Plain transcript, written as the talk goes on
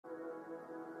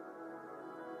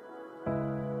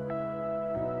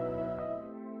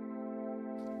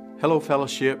Hello,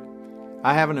 fellowship.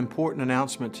 I have an important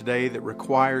announcement today that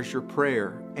requires your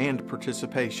prayer and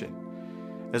participation.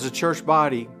 As a church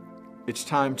body, it's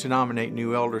time to nominate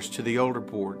new elders to the Elder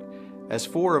Board, as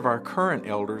 4 of our current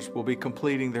elders will be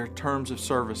completing their terms of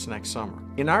service next summer.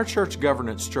 In our church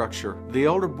governance structure, the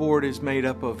Elder Board is made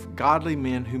up of godly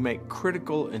men who make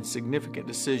critical and significant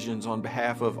decisions on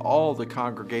behalf of all the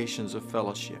congregations of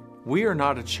fellowship. We are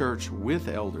not a church with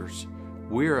elders.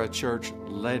 We are a church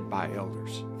led by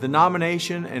elders. The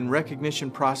nomination and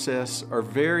recognition process are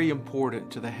very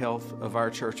important to the health of our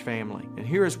church family. And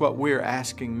here is what we're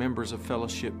asking members of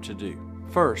fellowship to do.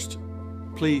 First,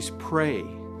 please pray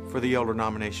for the elder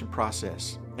nomination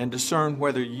process and discern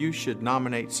whether you should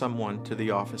nominate someone to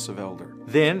the office of elder.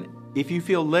 Then, if you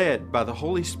feel led by the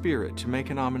Holy Spirit to make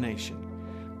a nomination,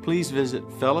 please visit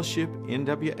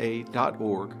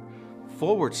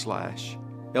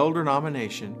fellowshipnwa.org/elder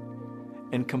nomination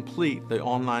and complete the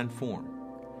online form.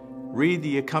 Read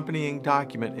the accompanying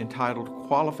document entitled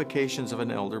Qualifications of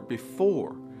an Elder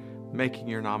before making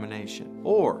your nomination.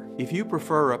 Or, if you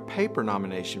prefer a paper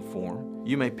nomination form,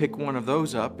 you may pick one of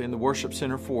those up in the Worship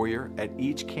Center foyer at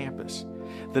each campus.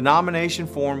 The nomination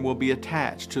form will be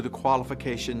attached to the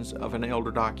Qualifications of an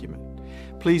Elder document.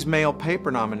 Please mail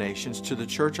paper nominations to the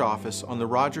church office on the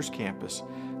Rogers campus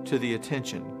to the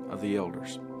attention of the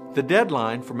elders. The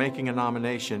deadline for making a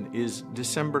nomination is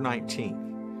December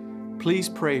 19th. Please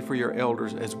pray for your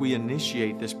elders as we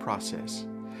initiate this process.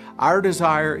 Our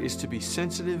desire is to be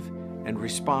sensitive and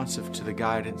responsive to the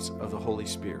guidance of the Holy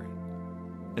Spirit.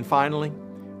 And finally,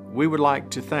 we would like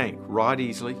to thank Rod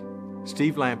Easley,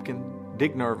 Steve Lampkin,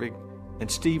 Dick Nervig,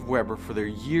 and Steve Weber for their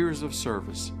years of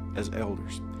service as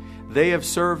elders. They have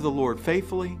served the Lord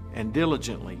faithfully and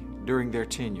diligently during their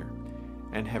tenure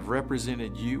and have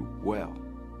represented you well.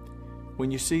 When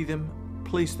you see them,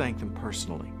 please thank them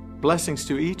personally. Blessings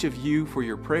to each of you for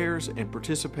your prayers and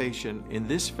participation in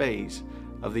this phase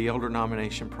of the elder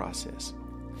nomination process.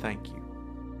 Thank you.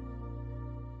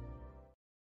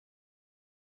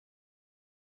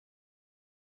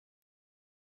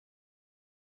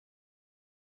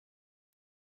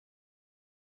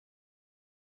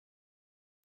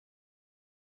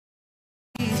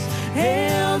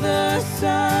 Hail the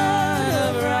Son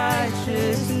of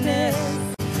Righteousness,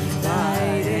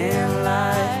 light and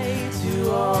light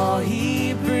to all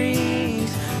he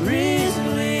brings,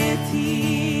 risen with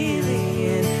healing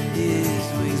in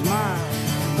his wings.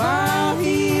 While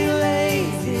he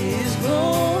lays his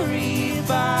glory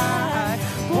by,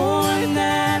 born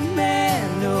that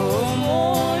man no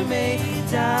more may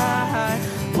die,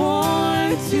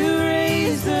 born to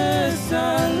raise the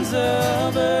sons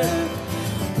of earth,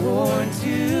 born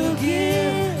to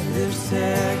give their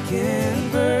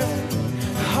second birth.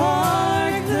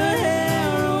 Hark the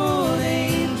herald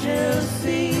angels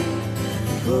sing,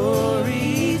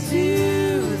 glory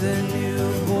to the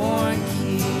newborn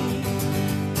King.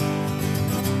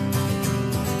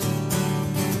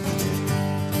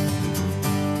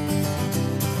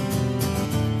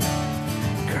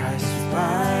 Christ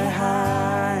by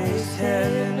highest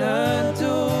heaven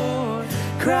adored,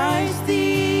 Christ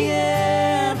the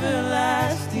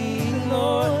everlasting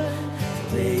Lord,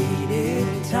 late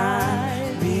in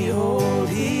time, behold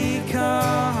he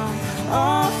come,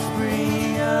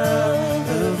 offspring of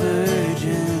the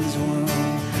virgin's womb,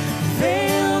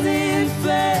 veiled in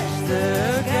flesh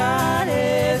the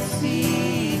Godhead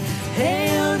see,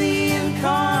 hail the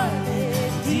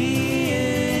incarnate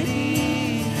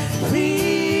deity,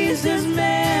 pleased as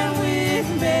man with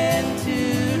men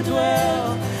to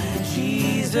dwell,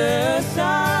 Jesus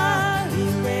our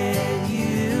Emmanuel.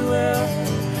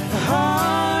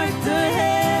 Hark the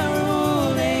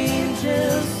herald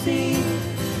angels sing,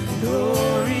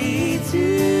 glory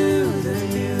to the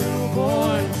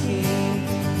newborn King.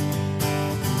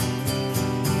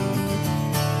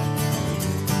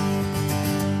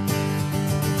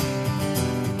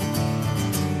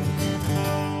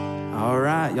 All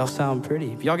right, y'all sound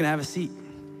pretty. If y'all can have a seat.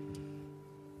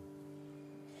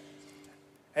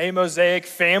 Hey, Mosaic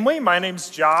family. My name's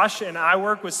Josh, and I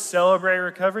work with Celebrate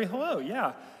Recovery. Hello,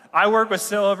 yeah. I work with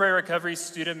Celebrate Recovery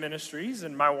Student Ministries,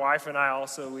 and my wife and I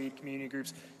also lead community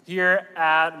groups here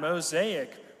at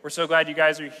Mosaic. We're so glad you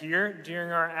guys are here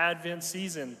during our Advent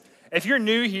season. If you're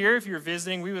new here, if you're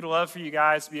visiting, we would love for you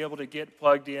guys to be able to get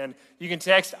plugged in. You can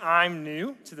text "I'm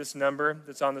new" to this number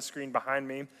that's on the screen behind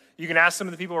me. You can ask some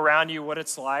of the people around you what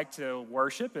it's like to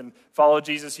worship and follow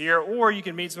Jesus here, or you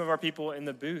can meet some of our people in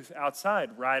the booth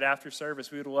outside right after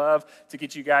service. We would love to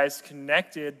get you guys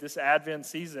connected this Advent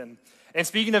season. And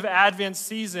speaking of Advent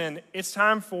season, it's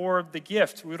time for the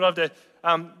gift. We would love to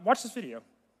watch this video.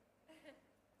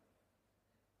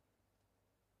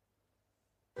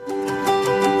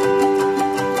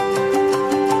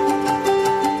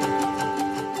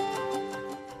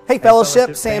 Hey,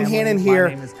 Fellowship, Sam Hannon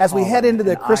here. As we head into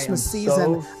the Christmas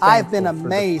season, I've been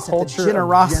amazed at the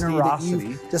generosity that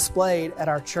you've displayed at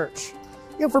our church.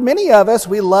 You know, for many of us,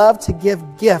 we love to give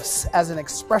gifts as an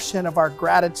expression of our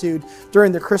gratitude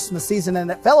during the Christmas season. And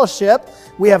at Fellowship,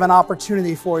 we have an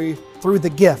opportunity for you through the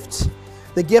gift.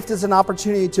 The gift is an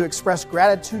opportunity to express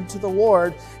gratitude to the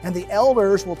Lord, and the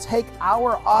elders will take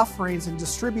our offerings and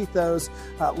distribute those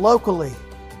locally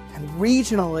and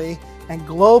regionally and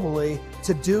globally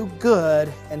to do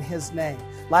good in His name.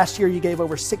 Last year, you gave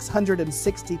over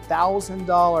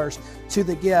 $660,000 to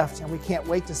the gift, and we can't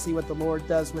wait to see what the Lord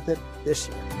does with it this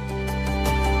year.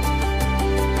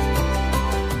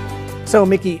 So,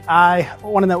 Mickey, I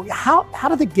want to know, how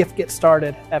did the gift get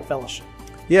started at Fellowship?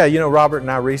 Yeah, you know, Robert and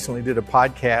I recently did a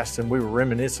podcast, and we were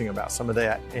reminiscing about some of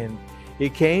that. And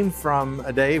it came from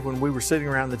a day when we were sitting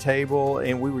around the table,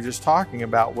 and we were just talking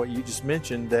about what you just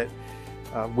mentioned, that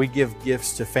we give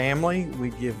gifts to family, we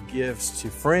give gifts to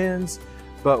friends,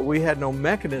 but we had no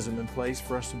mechanism in place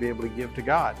for us to be able to give to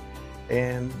God.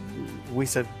 And we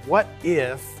said, what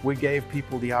if we gave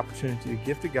people the opportunity to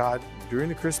give to God during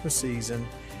the Christmas season,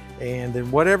 and then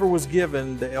whatever was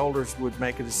given, the elders would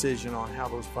make a decision on how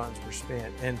those funds were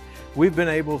spent. And we've been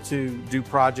able to do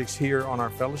projects here on our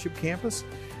Fellowship campus.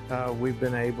 We've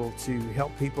been able to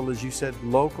help people, as you said,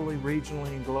 locally, regionally,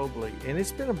 and globally. And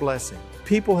it's been a blessing.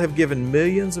 People have given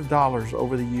millions of dollars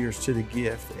over the years to the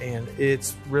gift, and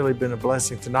it's really been a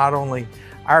blessing to not only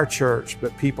our church,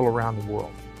 but people around the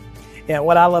world. Yeah,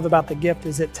 what I love about the gift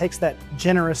is it takes that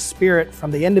generous spirit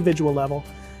from the individual level,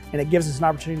 and it gives us an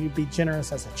opportunity to be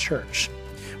generous as a church.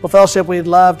 Well, Fellowship, we'd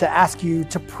love to ask you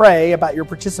to pray about your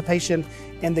participation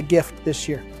in the gift this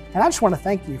year. And I just want to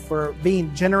thank you for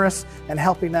being generous and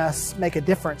helping us make a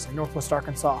difference in Northwest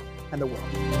Arkansas and the world.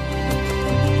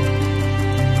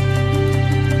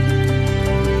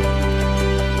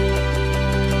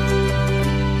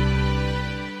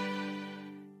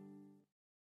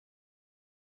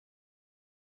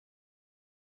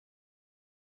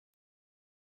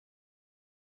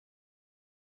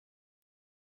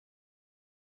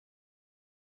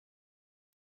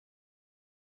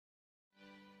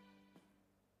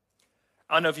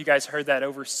 I don't know if you guys heard that,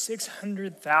 over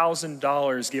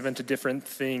 $600,000 given to different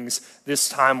things this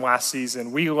time last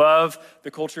season. We love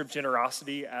the culture of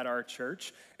generosity at our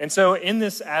church. And so in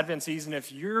this Advent season,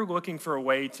 if you're looking for a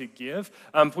way to give,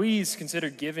 please consider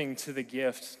giving to the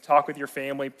gift. Talk with your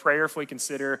family, prayerfully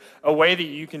consider a way that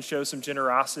you can show some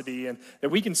generosity and that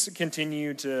we can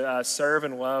continue to serve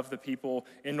and love the people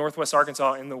in Northwest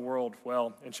Arkansas and the world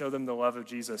well and show them the love of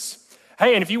Jesus.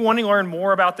 Hey, and if you want to learn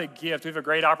more about the gift, we have a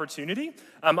great opportunity.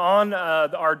 On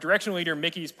our Direction Leader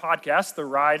Mickey's podcast, The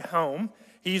Ride Home,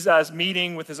 he's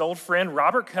meeting with his old friend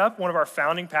Robert Cupp, one of our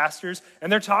founding pastors,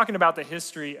 and they're talking about the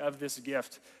history of this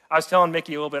gift. I was telling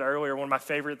Mickey a little bit earlier, one of my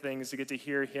favorite things to get to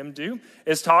hear him do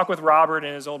is talk with Robert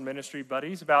and his old ministry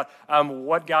buddies about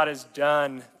what God has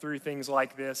done through things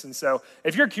like this. And so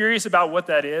if you're curious about what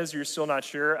that is, you're still not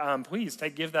sure, please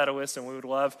give that a listen. We would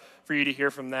love for you to hear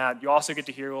from that. You also get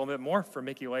to hear a little bit more from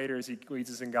Mickey later as he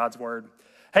leads us in God's Word.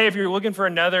 Hey, if you're looking for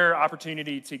another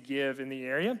opportunity to give in the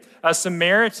area,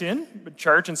 Samaritan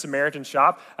Church and Samaritan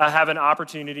Shop have an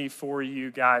opportunity for you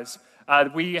guys.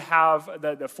 We have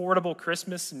the affordable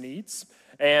Christmas needs,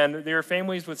 and there are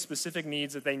families with specific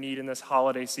needs that they need in this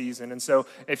holiday season. And so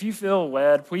if you feel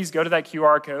led, please go to that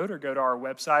QR code or go to our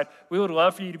website. We would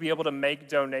love for you to be able to make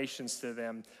donations to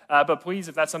them. But please,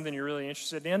 if that's something you're really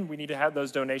interested in, we need to have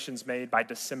those donations made by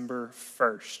December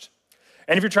 1st.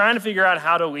 And if you're trying to figure out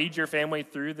how to lead your family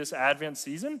through this Advent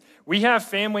season, we have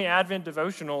family Advent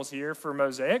devotionals here for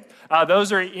Mosaic.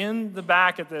 Those are in the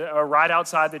back at the right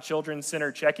outside the Children's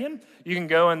Center check-in. You can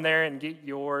go in there and get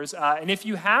yours. And if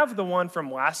you have the one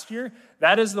from last year,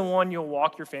 that is the one you'll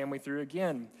walk your family through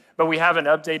again. But we have an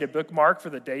updated bookmark for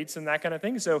the dates and that kind of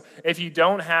thing. So if you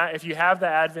have the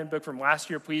Advent book from last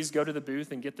year, please go to the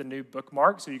booth and get the new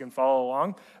bookmark so you can follow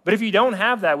along. But if you don't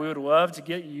have that, we would love to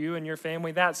get you and your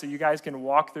family that so you guys can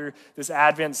walk through this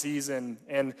Advent season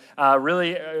and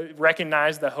really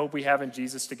recognize the hope we have in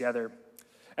Jesus together.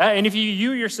 And if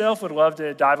you yourself would love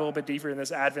to dive a little bit deeper in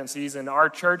this Advent season, our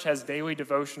church has daily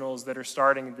devotionals that are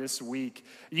starting this week.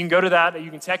 You can go to that, you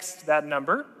can text that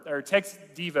number, or text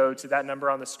Devo to that number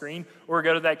on the screen, or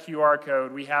go to that QR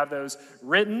code. We have those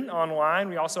written online.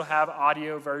 We also have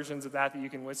audio versions of that you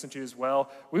can listen to as well.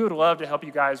 We would love to help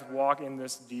you guys walk in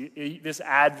this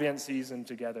Advent season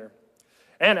together.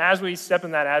 And as we step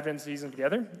in that Advent season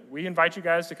together, we invite you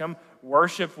guys to come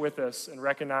worship with us and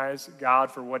recognize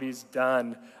God for what he's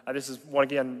done. This is one,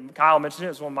 again, Kyle mentioned it,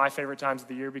 it's one of my favorite times of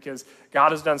the year because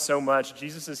God has done so much.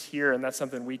 Jesus is here, and that's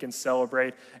something we can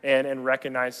celebrate and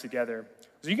recognize together.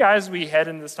 So you guys, we head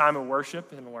into this time of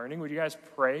worship and learning. Would you guys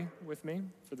pray with me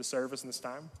for the service and this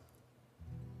time?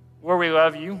 Lord, we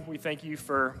love you. We thank you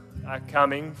for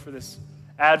coming for this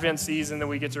Advent season that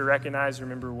we get to recognize and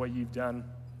remember what you've done.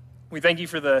 We thank you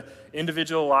for the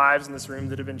individual lives in this room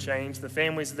that have been changed, the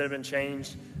families that have been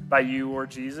changed by you, Lord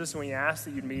Jesus, and we ask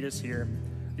that you'd meet us here,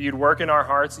 that you'd work in our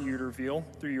hearts, that you'd reveal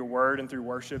through your word and through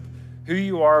worship who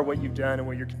you are, what you've done, and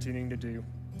what you're continuing to do.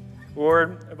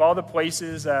 Lord, of all the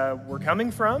places we're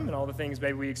coming from and all the things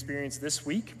maybe we experienced this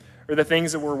week or the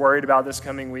things that we're worried about this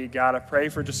coming week, God, I pray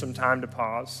for just some time to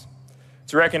pause,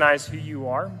 to recognize who you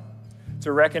are,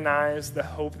 to recognize the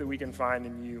hope that we can find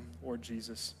in you, Lord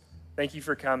Jesus. Thank you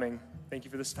for coming. Thank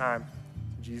you for this time.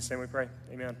 In Jesus' name we pray.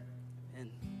 Amen.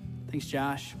 And thanks,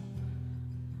 Josh.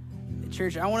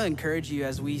 Church, I want to encourage you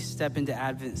as we step into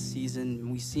Advent season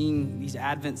and we sing these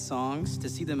Advent songs to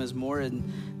see them as more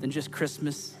than just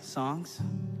Christmas songs.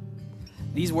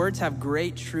 These words have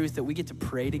great truth that we get to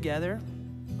pray together.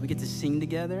 We get to sing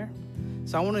together.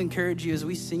 So I want to encourage you as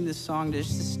we sing this song to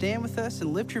just stand with us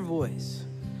and lift your voice.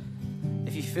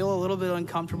 If you feel a little bit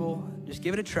uncomfortable, just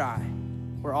give it a try.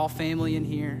 We're all family in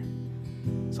here.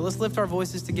 So let's lift our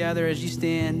voices together as you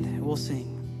stand and we'll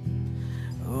sing.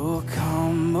 Oh,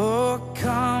 come,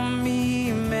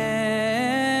 Emmanuel,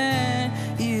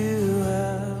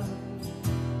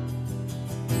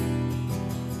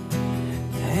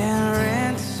 and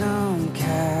ransom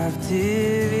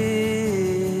captive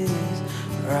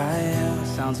Israel.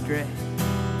 Sounds great.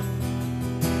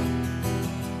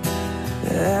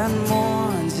 That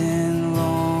mourns in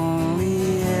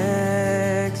lonely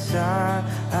exile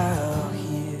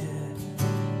here,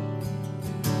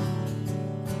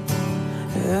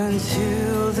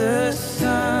 until the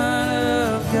Son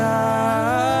of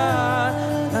God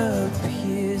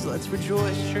appears. Let's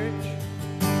rejoice, church.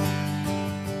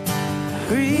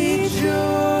 Rejoice,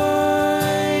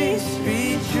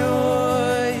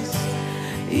 rejoice,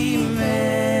 Emmanuel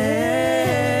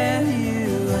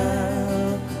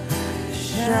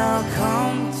shall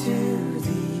come to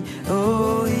thee,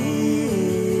 O Israel.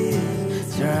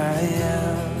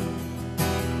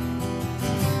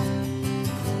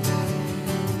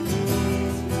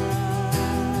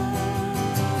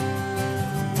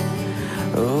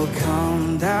 Oh,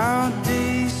 come thou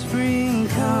day spring,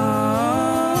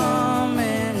 come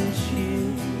and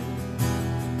cheer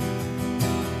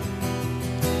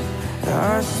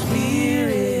our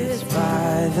spirits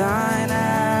by thine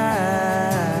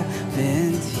advent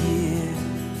here.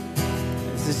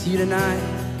 Is this you tonight?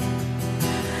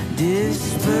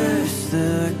 Disperse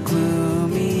the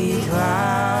gloomy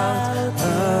clouds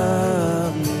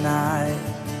of night,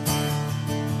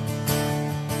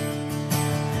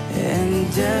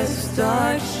 and death's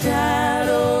dark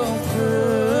shadow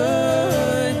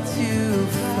put to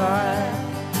flight.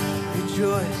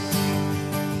 Rejoice,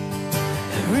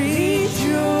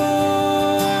 rejoice,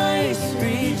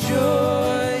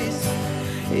 rejoice,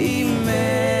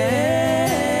 Emmanuel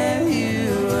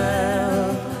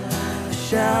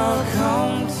shall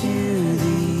come to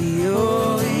thee,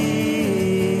 O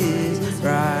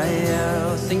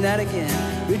Israel. Sing that again.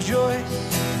 Rejoice.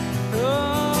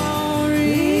 Oh,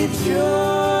 rejoice,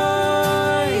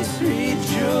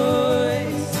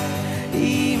 rejoice,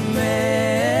 Emmanuel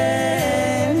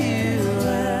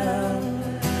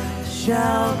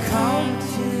shall come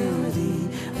to thee,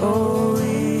 O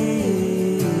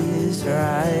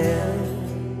Israel.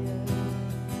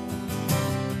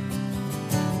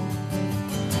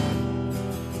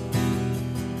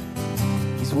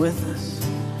 He's with us.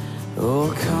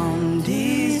 Oh, come,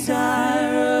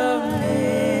 desire of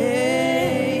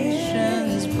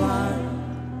nations blind,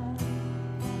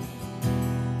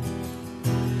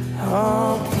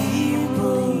 all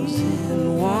peoples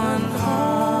in one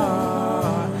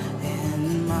heart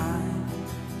and mind.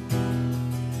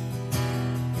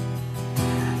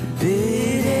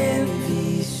 Bid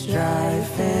envy,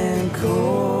 strife, and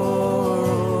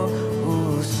quarrel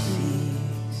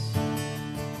cease.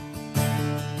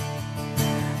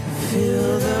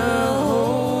 Fill the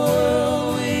whole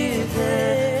world with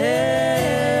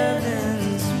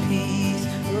heaven's peace.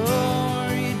 Oh,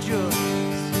 rejoice,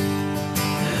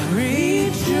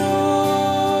 rejoice,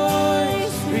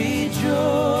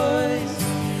 rejoice,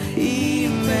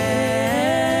 Emmanuel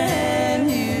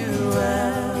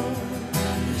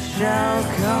shall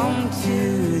come to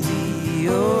thee,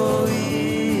 O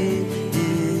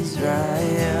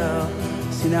Israel.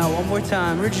 See now, one more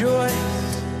time.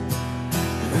 Rejoice.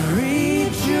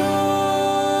 Rejoice,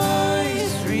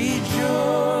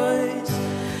 rejoice,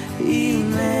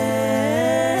 Emmanuel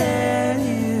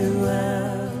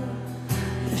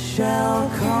shall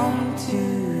come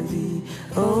to thee,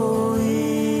 O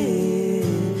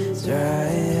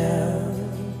Israel.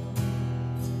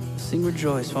 Sing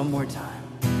rejoice one more time.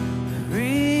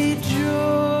 Rejoice,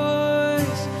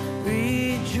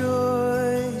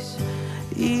 rejoice,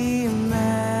 Emmanuel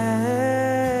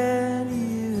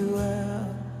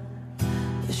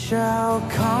shall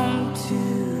come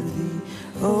to thee,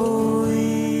 O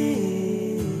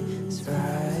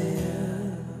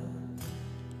Israel.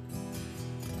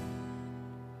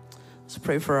 Let's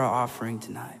pray for our offering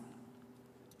tonight.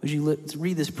 Would you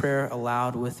read this prayer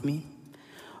aloud with me?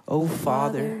 O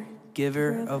Father,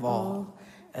 giver of all,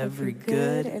 every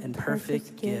good and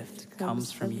perfect gift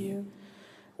comes from you.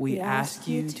 We ask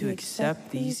you to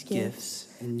accept these gifts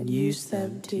and use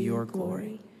them to your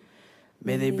glory.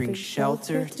 May they bring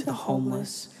shelter to the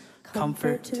homeless,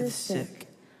 comfort to the sick,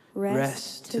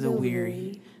 rest to the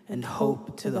weary, and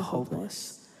hope to the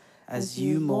hopeless. As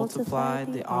you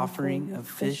multiplied the offering of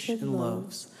fish and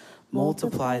loaves,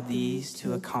 multiply these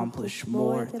to accomplish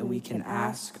more than we can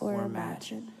ask or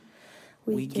imagine.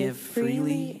 We give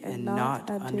freely and not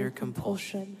under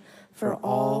compulsion, for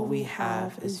all we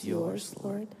have is yours,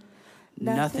 Lord.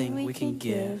 Nothing we can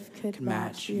give could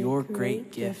match your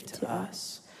great gift to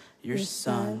us, your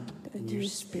Son and your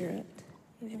Spirit.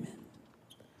 Amen.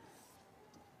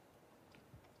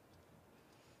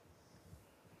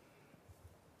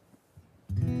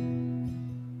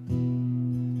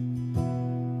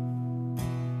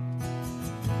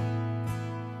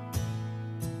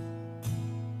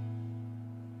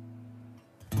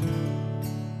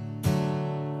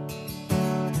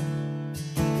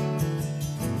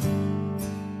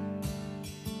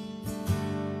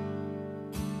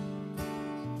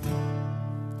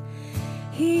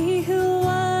 He who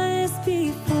was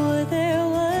before there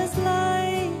was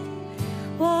light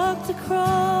walked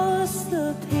across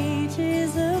the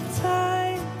pages of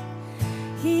time.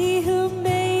 He who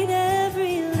made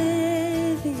every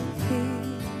living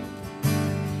thing,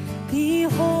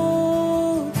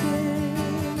 behold him.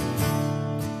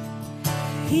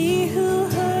 He who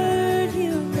heard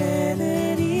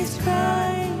humanity's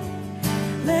cry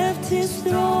left his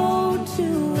throne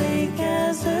to wake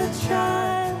as a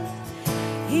child.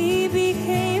 He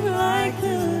became like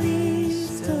the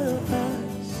least of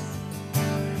us.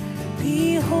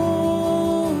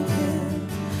 Behold him,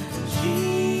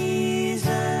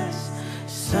 Jesus,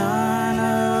 Son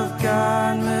of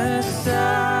God,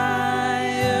 Messiah,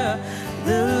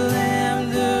 the Lamb,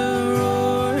 the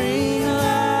roaring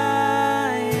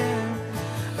Lion.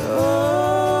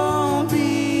 Oh,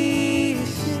 be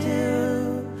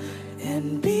still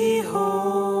and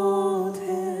behold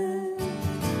him.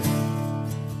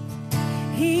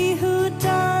 He who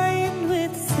dined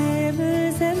with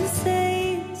sinners and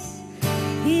saints,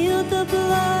 healed the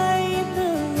blind,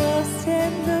 the lost,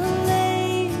 and the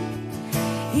lame.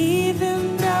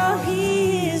 Even now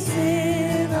he is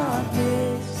in our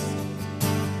midst.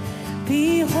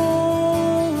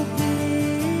 Behold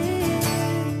him.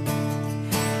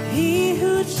 He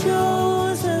who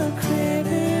chose a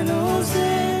criminal's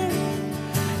end,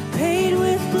 paid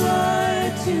with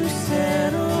blood to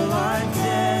settle our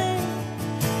debt.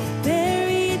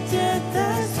 Buried death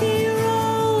as he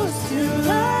rose to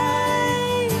life.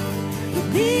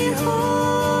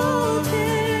 Behold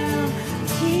him,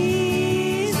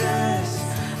 Jesus,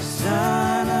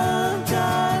 Son of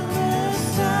God,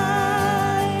 Messiah,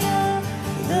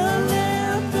 the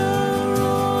Lamb, the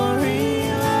roaring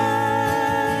Lion.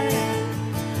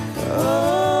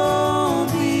 Oh,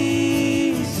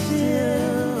 be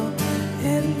still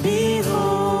and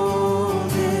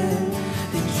behold him,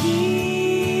 the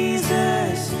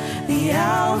Jesus, the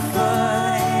Alpha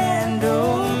and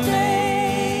Omega,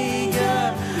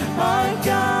 our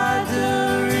God, the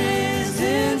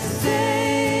risen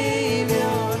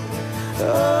Savior.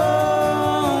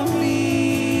 Oh,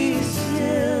 be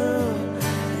still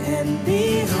and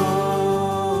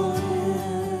behold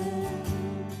him.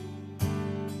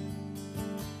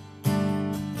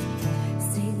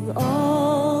 Sing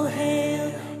all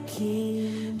hail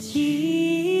King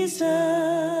Jesus.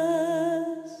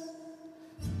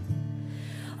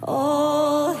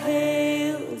 All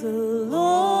hail the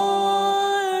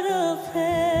Lord of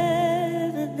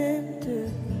heaven and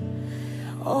earth.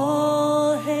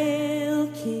 All hail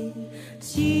King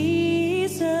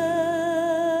Jesus.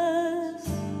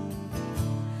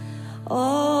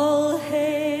 All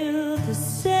hail the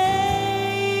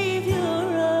Savior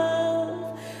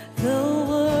of the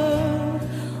world.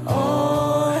 All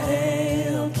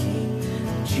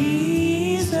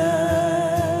Jesus.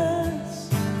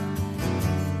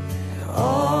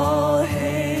 All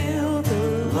hail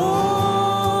the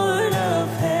Lord of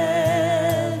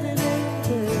heaven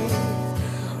and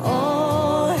earth.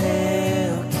 All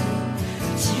hail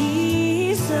King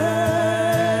Jesus.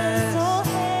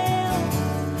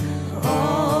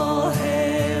 All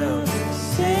hail the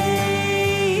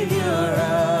Savior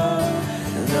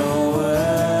of the world.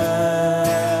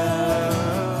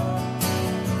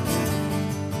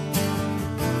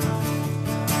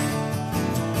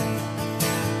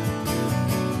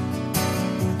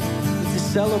 To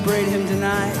celebrate him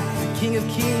tonight, the King of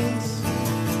Kings.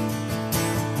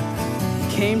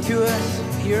 He came to us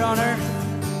here on earth.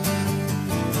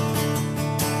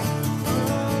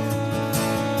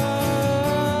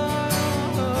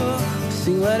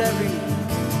 Sing, let every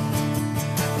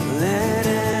knee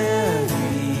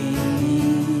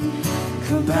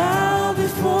Bow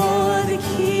before the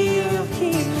King of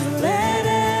Kings. Let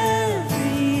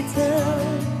every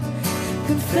tongue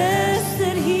confess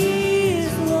that He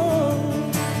is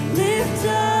Lord. Lift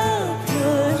up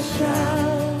your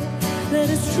shout. Let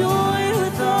us join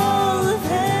with all of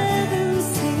heaven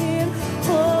singing,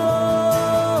 holy,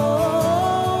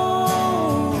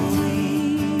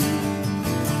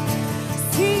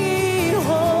 singing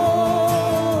holy.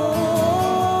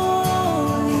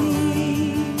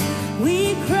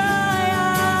 We cry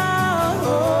out,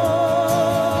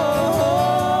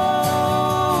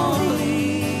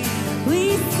 holy.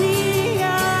 We sing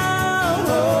out,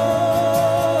 holy.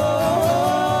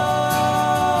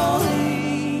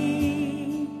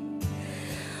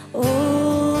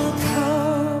 Oh,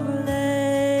 come,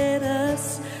 let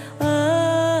us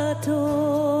adore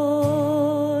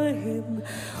Him.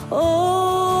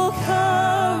 Oh,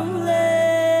 come,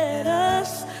 let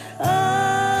us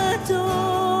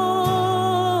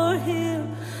adore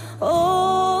Him.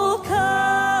 Oh,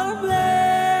 come,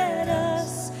 let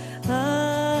us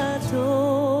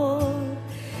adore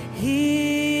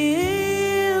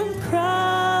Him, Christ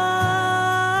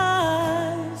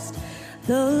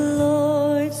the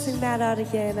Lord. Sing that out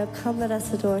again. Oh, come, let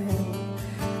us adore Him.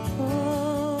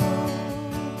 Oh,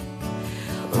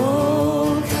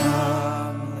 oh,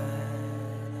 come,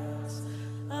 let us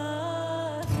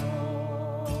adore.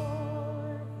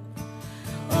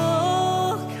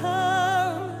 Oh,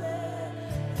 come,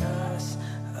 let us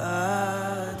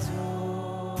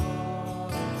adore.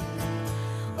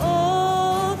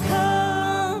 Oh,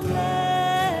 come,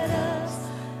 let us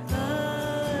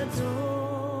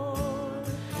adore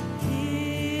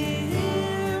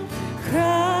Him, Christ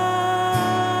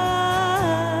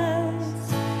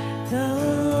the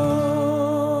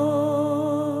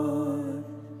Lord.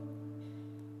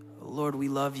 Lord, we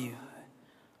love you.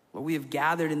 Lord, we have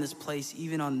gathered in this place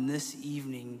even on this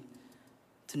evening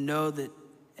to know that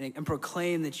and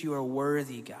proclaim that you are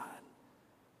worthy, God.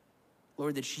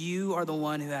 Lord, that you are the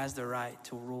one who has the right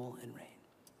to rule and reign.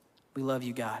 We love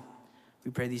you, God.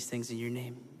 We pray these things in your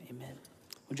name. Amen.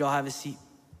 Would y'all have a seat?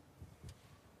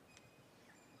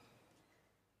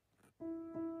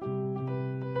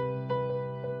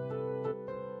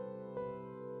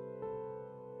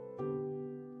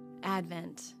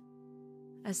 Advent,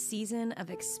 a season of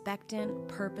expectant,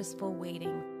 purposeful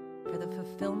waiting for the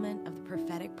fulfillment of the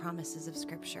prophetic promises of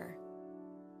Scripture.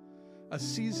 A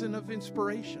season of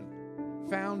inspiration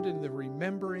found in the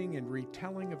remembering and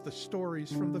retelling of the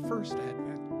stories from the first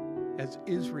Advent as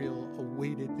Israel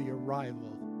awaited the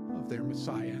arrival of their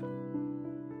Messiah.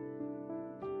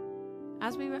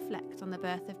 As we reflect on the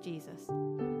birth of Jesus,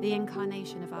 the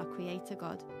incarnation of our Creator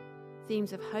God,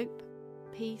 themes of hope,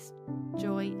 peace,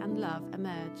 joy, and love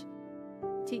emerge,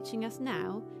 teaching us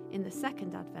now, in the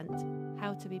second Advent,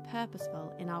 how to be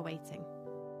purposeful in our waiting.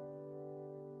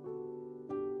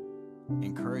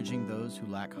 Encouraging those who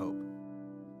lack hope.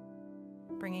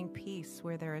 Bringing peace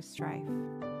where there is strife.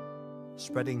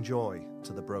 Spreading joy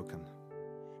to the broken.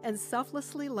 And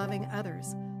selflessly loving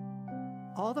others,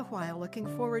 all the while looking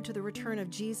forward to the return of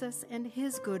Jesus and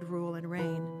His good rule and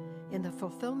reign in the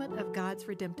fulfillment of God's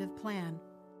redemptive plan.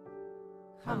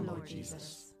 Come, Lord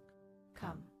Jesus.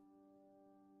 Come.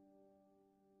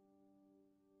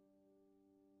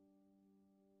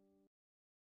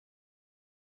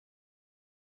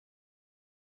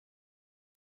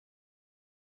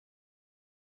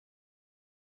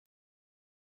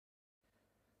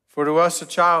 For to us a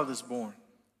child is born,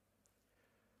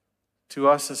 to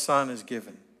us a son is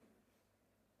given,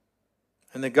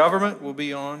 and the government will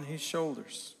be on his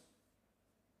shoulders.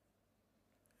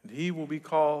 And he will be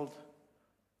called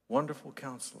Wonderful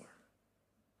Counselor,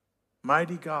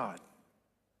 Mighty God,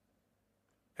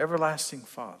 Everlasting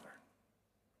Father,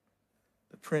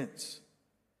 the Prince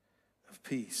of of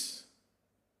peace.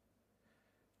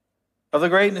 Of the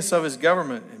greatness of his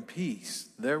government and peace,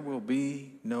 there will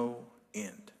be no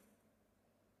end.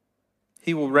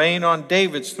 He will reign on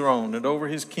David's throne and over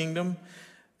his kingdom,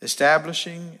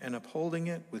 establishing and upholding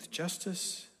it with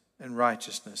justice and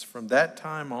righteousness from that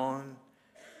time on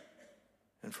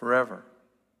and forever.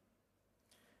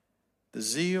 The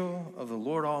zeal of the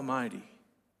Lord Almighty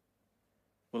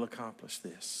will accomplish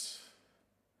this.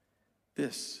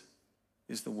 This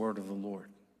is the word of the Lord.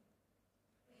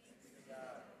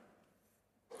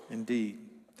 Indeed,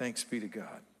 thanks be to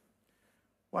God.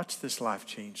 Watch this life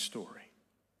change story.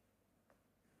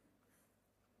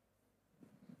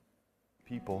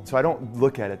 People. So I don't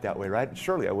look at it that way, right?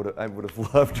 Surely I would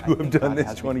have loved to have done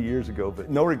this 20 years ago, but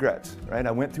no regrets, right?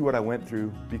 I went through what I went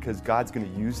through because God's going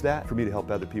to use that for me to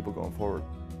help other people going forward.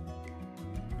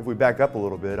 If we back up a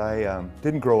little bit, I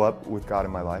didn't grow up with God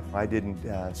in my life. I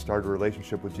didn't start a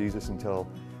relationship with Jesus until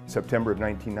September of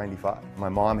 1995. My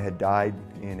mom had died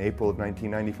in April of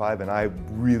 1995, and I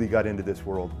really got into this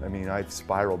world. I mean, I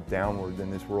spiraled downward in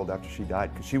this world after she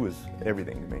died because she was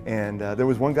everything to me. And there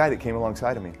was one guy that came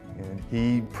alongside of me, and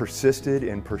he persisted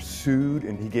and pursued,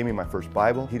 and he gave me my first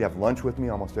Bible. He'd have lunch with me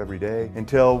almost every day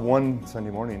until one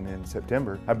Sunday morning in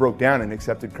September, I broke down and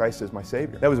accepted Christ as my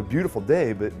Savior. That was a beautiful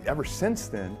day, but ever since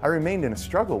then, I remained in a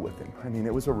struggle with him. I mean,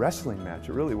 it was a wrestling match,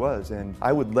 it really was, and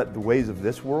I would let the ways of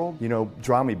this world,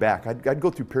 draw me back. I'd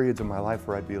go through periods of my life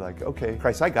where I'd be like, okay,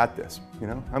 Christ, I got this,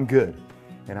 I'm good.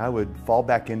 And I would fall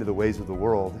back into the ways of the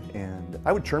world, and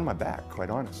I would turn my back, quite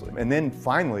honestly. And then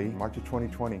finally, March of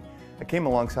 2020, I came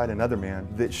alongside another man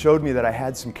that showed me that I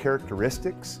had some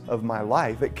characteristics of my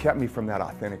life that kept me from that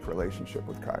authentic relationship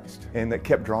with Christ and that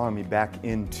kept drawing me back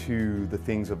into the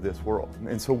things of this world.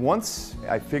 And so once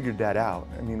I figured that out,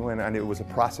 and it was a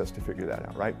process to figure that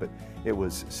out, right? But it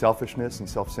was selfishness and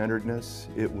self-centeredness.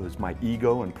 It was my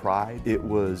ego and pride. It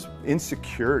was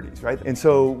insecurities, right? And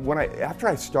so after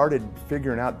I started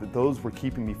figuring out that those were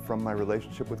keeping me from my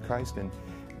relationship with Christ, and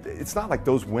it's not like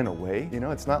those went away,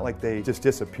 it's not like they just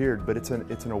disappeared, but it's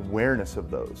an awareness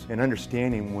of those and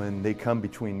understanding when they come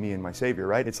between me and my Savior,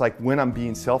 right? It's like when I'm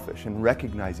being selfish and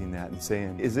recognizing that and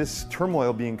saying, is this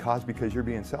turmoil being caused because you're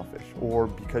being selfish or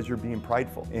because you're being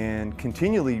prideful? And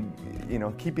continually,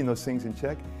 keeping those things in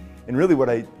check. And really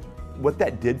what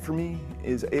that did for me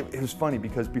is, it was funny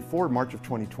because before March of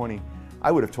 2020,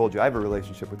 I would have told you I have a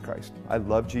relationship with Christ. I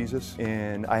love Jesus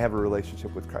and I have a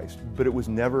relationship with Christ, but it was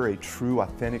never a true,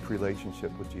 authentic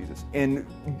relationship with Jesus. And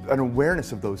an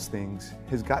awareness of those things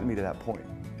has gotten me to that point.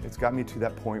 It's got me to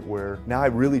that point where now I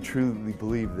really truly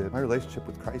believe that my relationship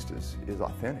with Christ is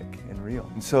authentic and real.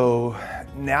 And so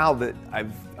now that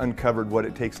I've uncovered what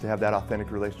it takes to have that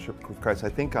authentic relationship with Christ, I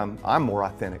think I'm more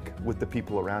authentic with the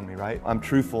people around me, right? I'm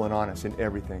truthful and honest in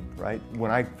everything, right?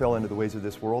 When I fell into the ways of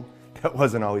this world, that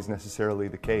wasn't always necessarily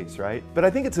the case, right? But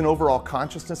I think it's an overall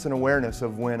consciousness and awareness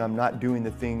of when I'm not doing the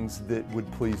things that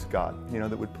would please God,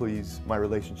 that would please my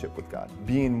relationship with God.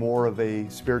 Being more of a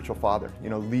spiritual father,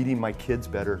 leading my kids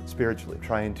better spiritually,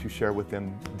 trying to share with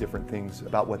them different things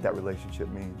about what that relationship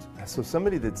means. So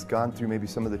somebody that's gone through maybe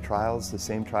some of the trials, the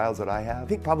same trials that I have, I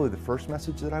think probably the first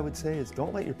message that I would say is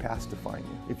don't let your past define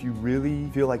you. If you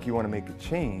really feel like you want to make a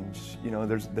change,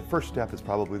 the first step is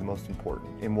probably the most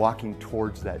important in walking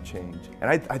towards that change. And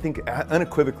I think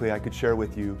unequivocally I could share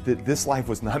with you that this life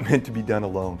was not meant to be done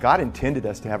alone. God intended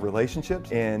us to have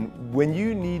relationships, and when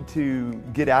you need to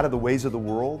get out of the ways of the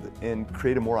world and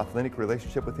create a more authentic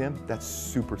relationship with Him, that's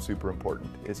super, super important,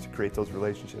 is to create those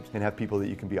relationships and have people that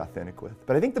you can be authentic with.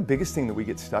 But I think the biggest thing that we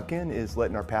get stuck in is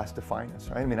letting our past define us,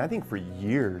 right? I think for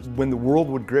years, when the world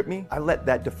would grip me, I let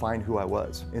that define who I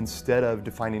was instead of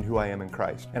defining who I am in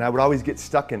Christ. And I would always get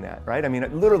stuck in that, right?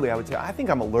 Literally I would say, I think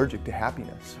I'm allergic to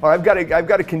happiness. Or I've got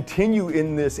to continue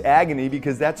in this agony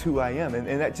because that's who I am,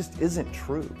 and that just isn't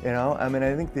true.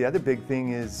 I think the other big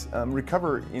thing is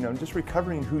just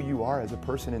recovering who you are as a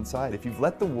person inside. If you've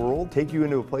let the world take you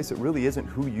into a place that really isn't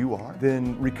who you are,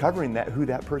 then recovering who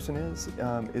that person is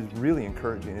really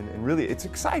encouraging and really it's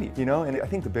exciting. And I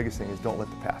think the biggest thing is don't let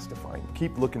the past define you.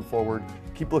 Keep looking forward,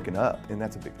 keep looking up, and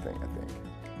that's a big thing, I think.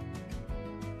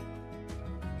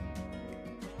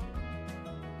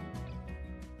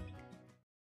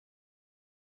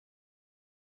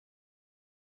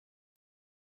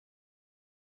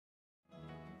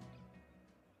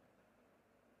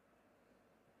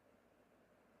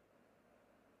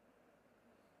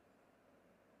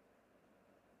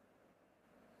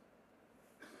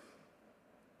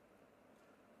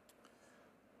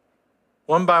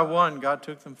 One by one, God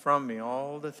took them from me,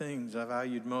 all the things I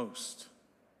valued most,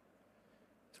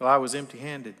 till I was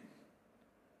empty-handed.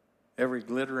 Every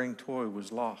glittering toy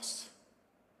was lost.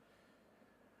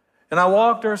 And I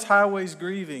walked earth's highways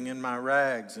grieving in my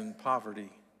rags and poverty,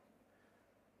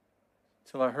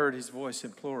 till I heard his voice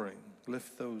imploring,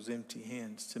 lift those empty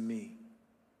hands to me.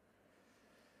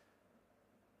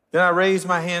 Then I raised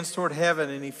my hands toward heaven,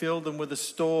 and he filled them with a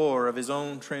store of his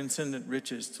own transcendent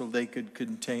riches till they could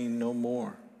contain no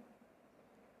more.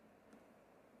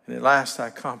 And at last I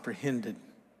comprehended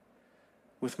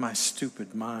with my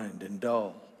stupid mind and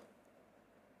dull,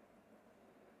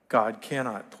 God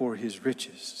cannot pour his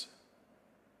riches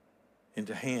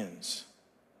into hands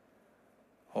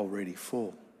already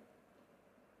full.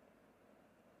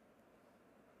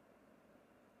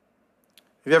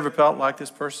 Have you ever felt like this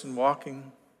person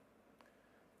walking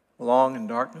along in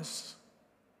darkness,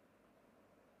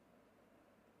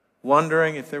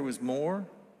 wondering if there was more,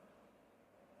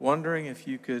 wondering if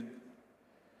you could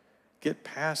get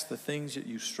past the things that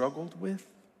you struggled with?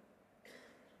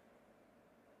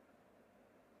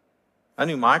 I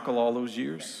knew Michael all those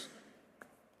years.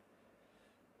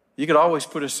 You could always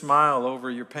put a smile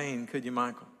over your pain, could you,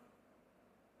 Michael?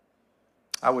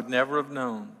 I would never have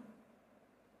known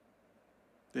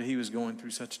that he was going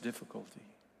through such difficulty.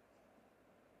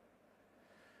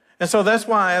 And so that's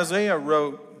why Isaiah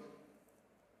wrote,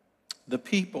 the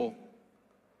people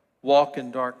walk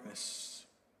in darkness.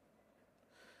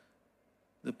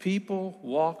 The people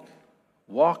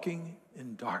walking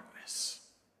in darkness.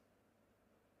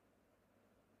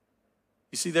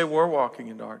 You see, they were walking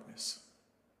in darkness.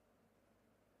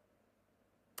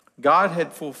 God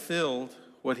had fulfilled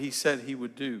what he said he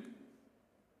would do.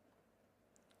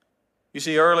 You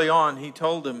see, early on, he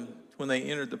told them when they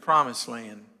entered the promised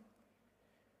land,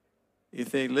 if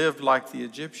they lived like the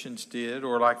Egyptians did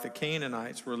or like the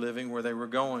Canaanites were living where they were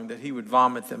going, that he would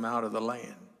vomit them out of the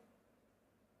land.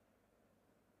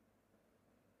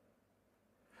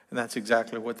 And that's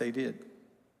exactly what they did.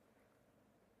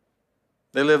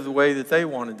 They lived the way that they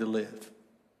wanted to live.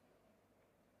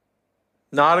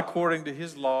 Not according to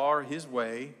his law or his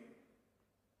way,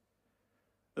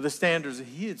 or the standards that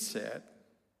he had set.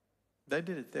 They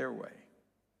did it their way.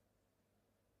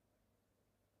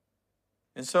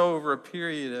 And so over a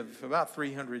period of about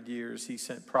 300 years, he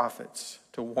sent prophets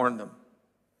to warn them.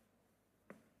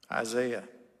 Isaiah,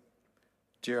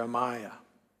 Jeremiah,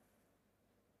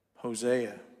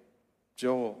 Hosea,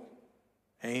 Joel,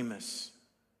 Amos,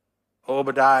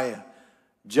 Obadiah,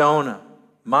 Jonah,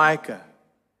 Micah,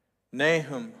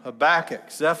 Nahum, Habakkuk,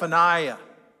 Zephaniah.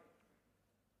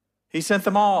 He sent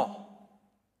them all.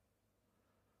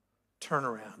 Turn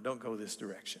around. Don't go this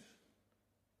direction.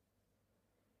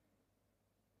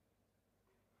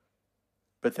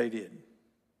 But they did.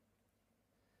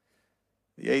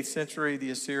 The 8th century,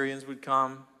 the Assyrians would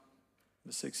come.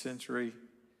 The 6th century,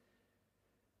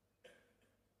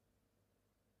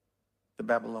 the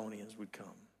Babylonians would come.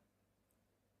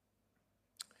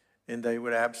 And they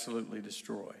would absolutely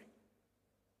destroy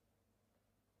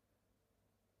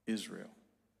Israel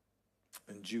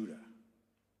and Judah.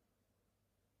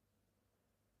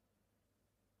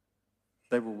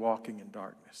 They were walking in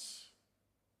darkness.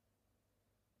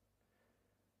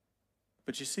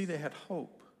 But you see, they had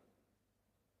hope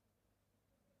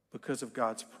because of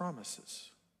God's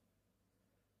promises.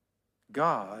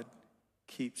 God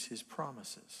keeps his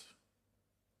promises.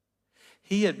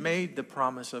 He had made the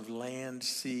promise of land,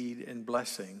 seed, and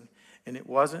blessing, and it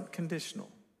wasn't conditional.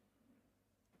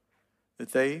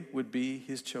 That they would be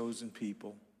his chosen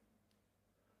people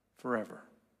forever.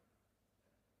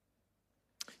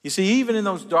 You see, even in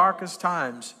those darkest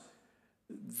times,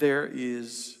 there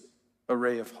is a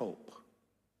ray of hope.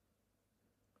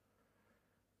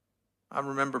 I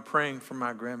remember praying for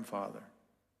my grandfather.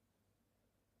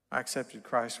 I accepted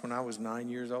Christ when I was 9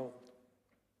 years old.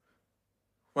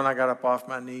 When I got up off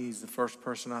my knees, the first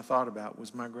person I thought about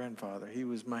was my grandfather. He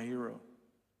was my hero.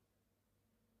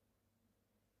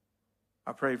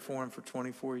 I prayed for him for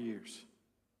 24 years,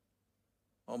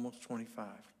 almost 25.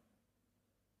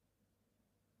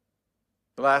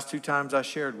 The last 2 times I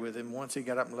shared with him, once he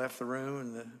got up and left the room,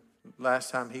 and the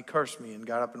last time he cursed me and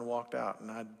got up and walked out,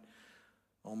 and I'd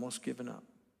almost given up.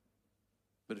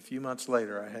 But a few months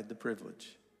later, I had the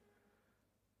privilege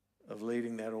of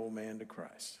leading that old man to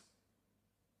Christ.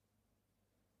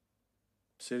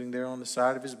 Sitting there on the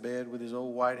side of his bed with his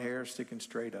old white hair sticking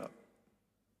straight up.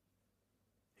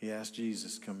 He asked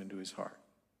Jesus to come into his heart.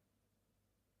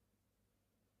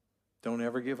 Don't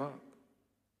ever give up.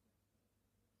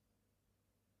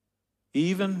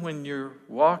 Even when you're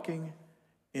walking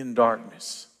in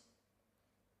darkness,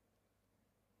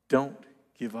 don't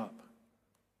give up.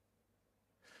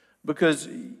 Because,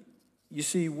 you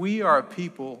see, we are a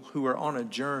people who are on a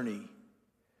journey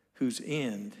whose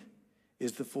end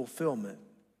is the fulfillment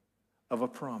of a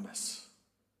promise.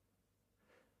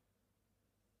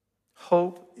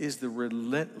 Hope is the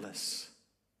relentless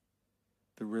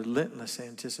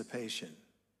anticipation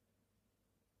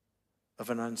of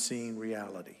an unseen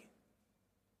reality.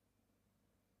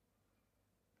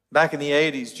 Back in the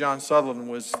 80s, John Sutherland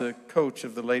was the coach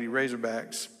of the Lady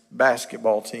Razorbacks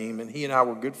basketball team, and he and I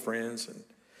were good friends. And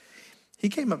he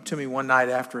came up to me one night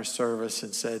after a service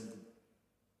and said,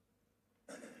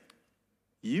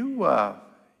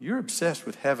 You're obsessed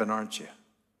with heaven, aren't you?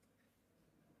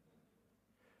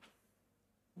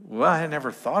 Well, I had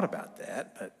never thought about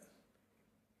that, but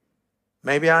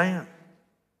maybe I am.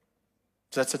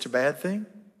 Is that such a bad thing?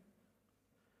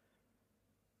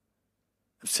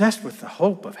 Obsessed with the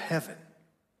hope of heaven.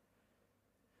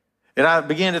 And I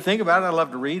began to think about it. I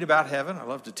love to read about heaven. I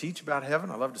love to teach about heaven.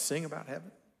 I love to sing about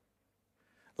heaven.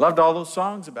 Loved all those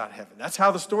songs about heaven. That's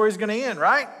how the story's going to end,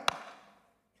 right?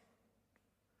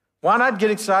 Why not get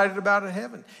excited about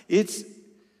heaven? It's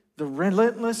the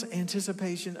relentless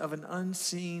anticipation of an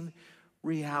unseen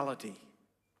reality.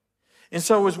 And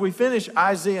so as we finish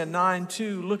Isaiah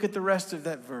 9:2, look at the rest of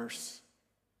that verse.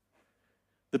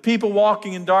 The people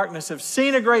walking in darkness have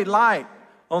seen a great light.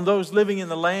 On those living in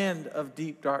the land of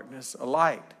deep darkness, a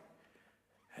light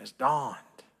has dawned.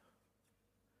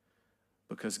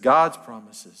 Because God's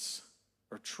promises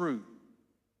are true.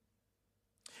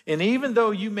 And even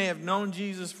though you may have known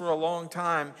Jesus for a long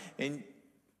time and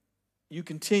you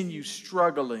continue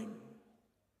struggling,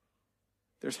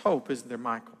 there's hope, isn't there,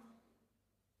 Michael?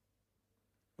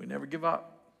 We never give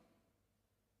up.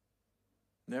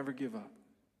 Never give up.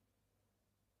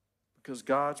 Because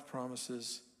God's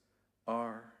promises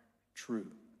are true.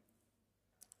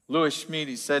 Louis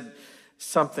Schmidi said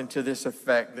something to this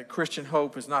effect, that Christian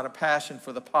hope is not a passion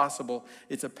for the possible,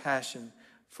 it's a passion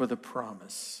for the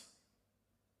promise.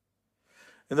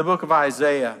 In the book of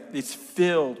Isaiah, it's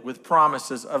filled with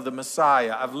promises of the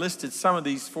Messiah. I've listed some of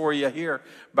these for you here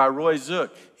by Roy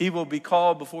Zook. He will be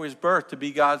called before his birth to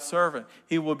be God's servant.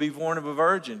 He will be born of a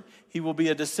virgin. He will be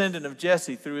a descendant of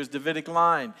Jesse through his Davidic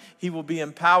line. He will be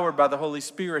empowered by the Holy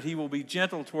Spirit. He will be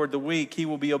gentle toward the weak. He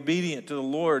will be obedient to the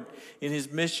Lord in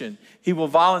his mission. He will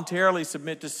voluntarily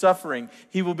submit to suffering.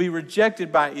 He will be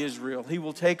rejected by Israel. He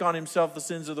will take on himself the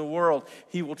sins of the world.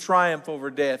 He will triumph over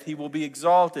death. He will be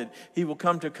exalted. He will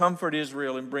come to comfort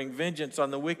Israel and bring vengeance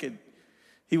on the wicked.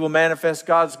 He will manifest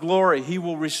God's glory. He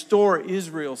will restore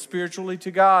Israel spiritually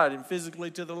to God and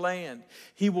physically to the land.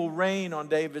 He will reign on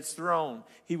David's throne.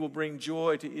 He will bring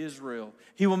joy to Israel.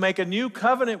 He will make a new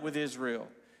covenant with Israel.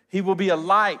 He will be a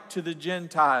light to the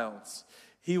Gentiles.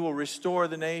 He will restore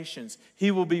the nations.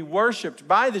 He will be worshiped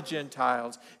by the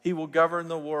Gentiles. He will govern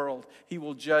the world. He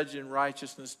will judge in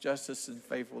righteousness, justice, and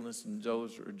faithfulness, and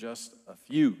those are just a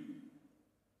few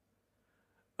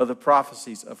of the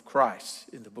prophecies of Christ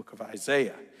in the book of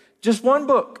Isaiah. Just one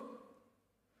book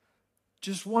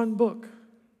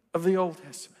of the Old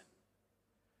Testament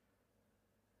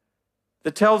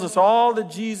that tells us all that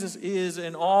Jesus is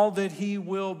and all that he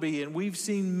will be. And we've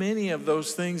seen many of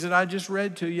those things that I just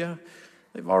read to you.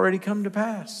 They've already come to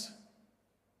pass.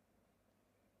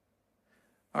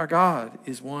 Our God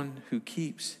is one who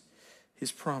keeps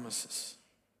his promises.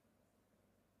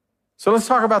 So let's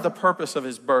talk about the purpose of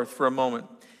his birth for a moment.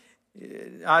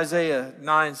 Isaiah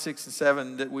 9, 6, and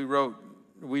 7 that we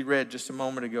read just a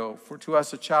moment ago. For to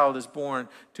us a child is born,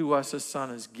 to us a son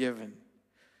is given.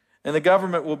 And the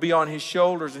government will be on his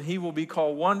shoulders, and he will be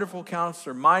called Wonderful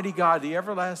Counselor, Mighty God, the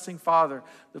Everlasting Father,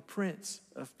 the Prince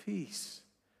of Peace.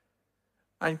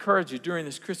 I encourage you during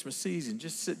this Christmas season,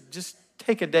 just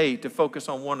take a day to focus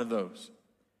on one of those.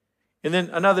 And then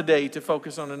another day to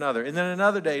focus on another. And then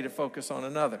another day to focus on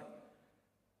another.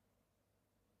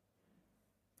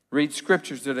 Read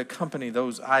scriptures that accompany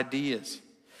those ideas.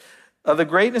 Of the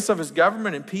greatness of his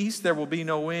government and peace, there will be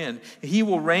no end. He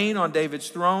will reign on David's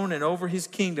throne and over his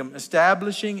kingdom,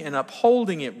 establishing and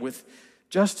upholding it with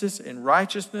justice and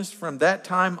righteousness from that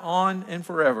time on and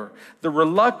forever. The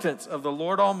reluctance of the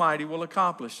Lord Almighty will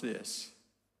accomplish this.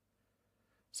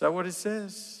 Is that what it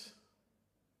says?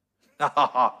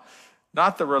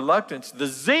 Not the reluctance, the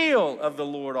zeal of the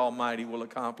Lord Almighty will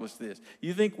accomplish this.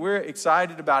 You think we're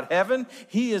excited about heaven?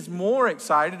 He is more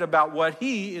excited about what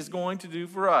he is going to do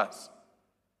for us.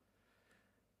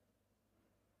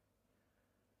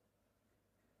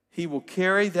 He will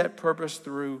carry that purpose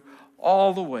through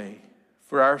all the way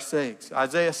for our sakes.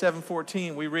 Isaiah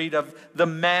 7:14, we read of the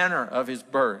manner of his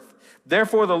birth.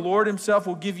 Therefore, the Lord himself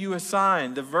will give you a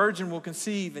sign. The virgin will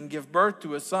conceive and give birth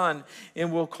to a son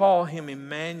and will call him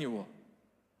Emmanuel.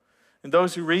 And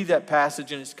those who read that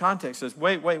passage in its context says,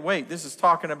 wait, this is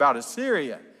talking about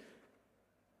Assyria.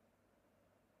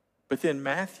 But then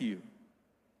Matthew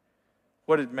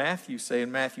What did Matthew say in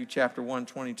Matthew chapter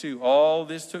 1:22? All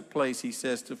this took place, he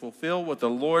says, to fulfill what the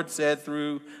Lord said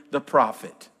through the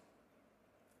prophet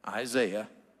Isaiah.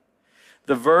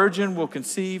 The virgin will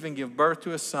conceive and give birth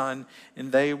to a son,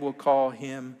 and they will call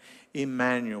him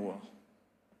Emmanuel,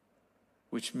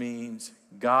 which means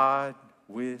God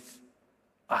with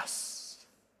us.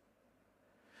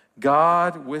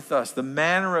 God with us. The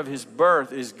manner of his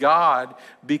birth is God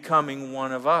becoming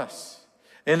one of us.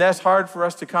 And that's hard for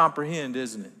us to comprehend,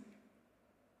 isn't it?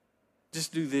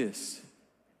 Just do this.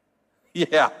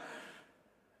 Yeah.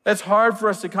 That's hard for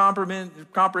us to comprehend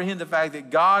the fact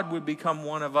that God would become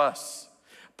one of us.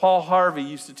 Paul Harvey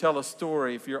used to tell a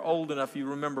story. If you're old enough, you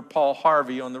remember Paul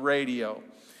Harvey on the radio.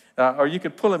 Or you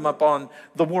could pull him up on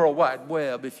the World Wide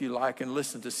Web, if you like, and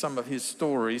listen to some of his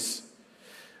stories.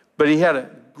 But he had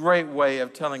a great way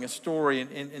of telling a story,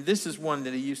 and this is one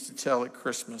that he used to tell at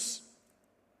Christmas.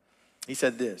 He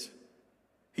said this: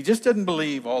 he just didn't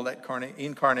believe all that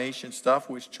incarnation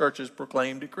stuff which churches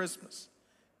proclaimed at Christmas.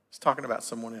 He's talking about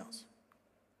someone else.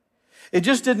 It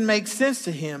just didn't make sense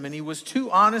to him, and he was too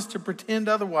honest to pretend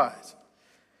otherwise.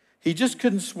 He just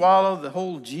couldn't swallow the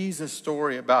whole Jesus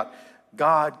story about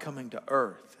God coming to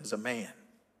earth as a man.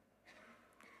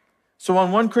 So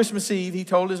on one Christmas Eve, he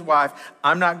told his wife,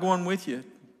 I'm not going with you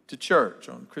to church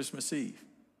on Christmas Eve.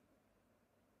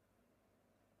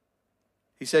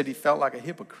 He said he felt like a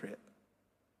hypocrite,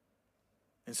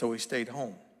 and so he stayed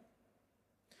home.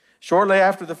 Shortly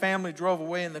after the family drove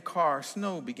away in the car,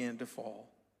 snow began to fall.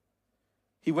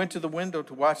 He went to the window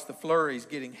to watch the flurries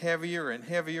getting heavier and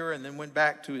heavier, and then went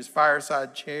back to his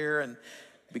fireside chair and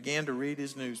began to read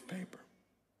his newspaper.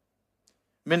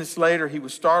 Minutes later, he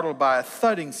was startled by a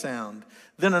thudding sound,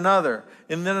 then another,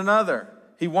 and then another.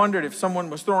 He wondered if someone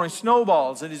was throwing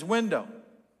snowballs at his window.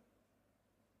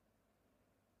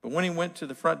 But when he went to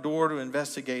the front door to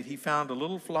investigate, he found a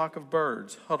little flock of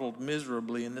birds huddled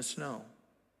miserably in the snow.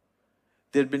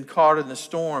 They had been caught in the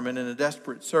storm and in a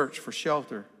desperate search for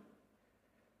shelter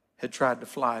had tried to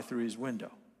fly through his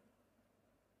window.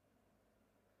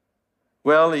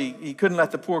 Well, he couldn't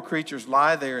let the poor creatures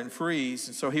lie there and freeze,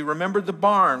 and so he remembered the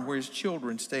barn where his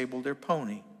children stabled their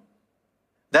pony.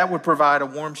 That would provide a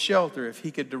warm shelter if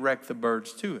he could direct the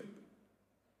birds to it.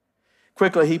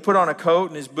 Quickly, he put on a coat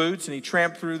and his boots, and he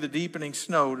tramped through the deepening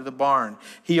snow to the barn.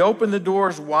 He opened the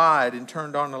doors wide and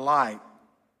turned on the light.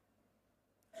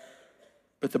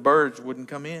 But the birds wouldn't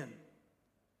come in.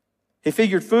 He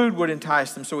figured food would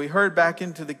entice them, so he hurried back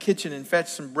into the kitchen and fetched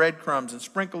some breadcrumbs and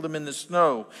sprinkled them in the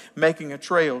snow, making a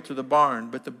trail to the barn.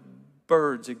 But the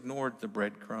birds ignored the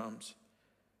breadcrumbs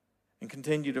and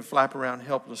continued to flap around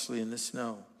helplessly in the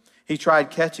snow. He tried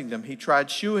catching them. He tried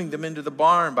shooing them into the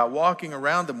barn by walking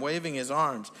around them, waving his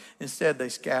arms. Instead, they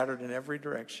scattered in every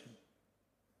direction.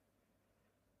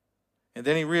 And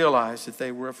then he realized that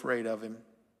they were afraid of him.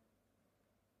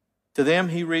 To them,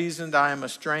 he reasoned, I am a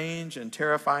strange and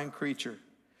terrifying creature.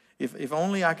 If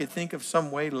only I could think of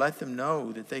some way to let them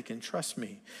know that they can trust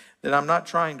me, that I'm not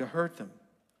trying to hurt them,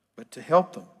 but to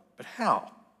help them. But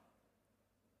how?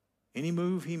 Any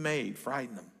move he made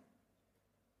frightened them.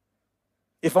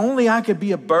 If only I could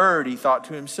be a bird, he thought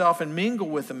to himself, and mingle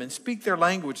with them and speak their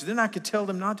language, then I could tell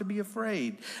them not to be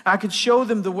afraid. I could show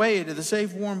them the way to the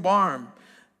safe, warm barn.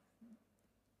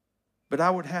 But I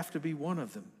would have to be one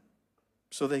of them,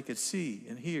 so they could see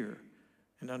and hear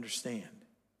and understand.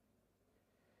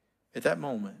 At that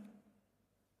moment,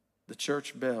 the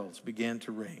church bells began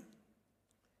to ring.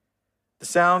 The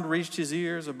sound reached his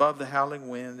ears above the howling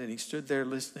wind, and he stood there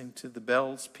listening to the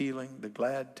bells pealing, the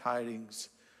glad tidings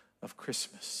of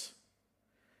Christmas.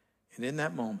 And in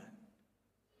that moment,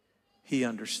 he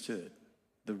understood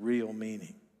the real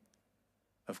meaning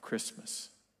of Christmas.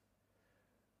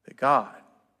 That God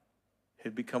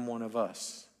had become one of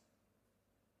us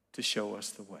to show us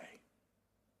the way.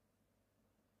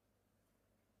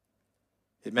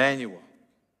 Emmanuel,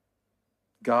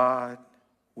 God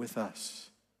with us.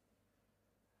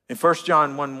 In 1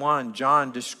 John 1:1,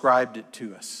 John described it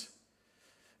to us.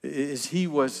 As he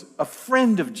was a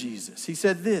friend of Jesus. He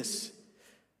said this,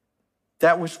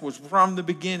 that which was from the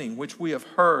beginning, which we have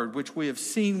heard, which we have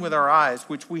seen with our eyes,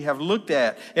 which we have looked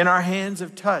at, and our hands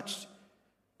have touched.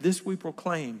 This we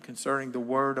proclaim concerning the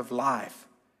word of life.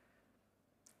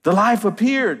 The life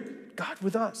appeared, God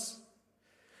with us.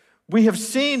 We have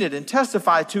seen it and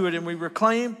testified to it, and we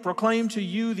proclaim to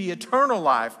you the eternal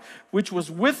life, which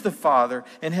was with the Father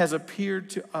and has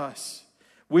appeared to us.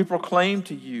 We proclaim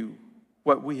to you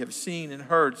what we have seen and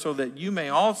heard, so that you may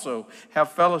also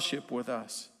have fellowship with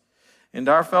us. And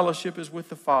our fellowship is with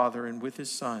the Father and with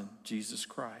his Son, Jesus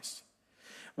Christ.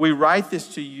 We write this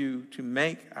to you to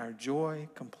make our joy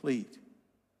complete.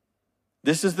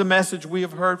 This is the message we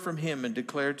have heard from him and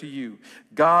declare to you.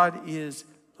 God is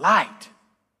light.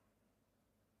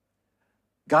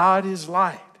 God is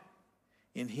light.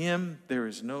 In him there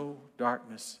is no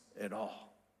darkness at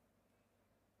all.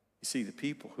 You see, the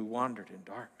people who wandered in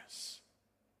darkness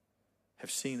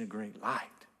have seen a great light.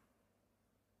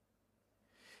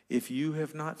 If you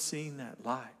have not seen that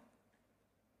light,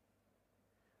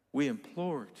 we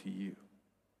implore to you,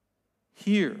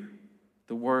 hear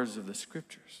the words of the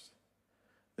Scriptures,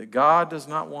 that God does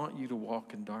not want you to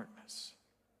walk in darkness.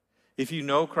 If you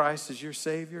know Christ as your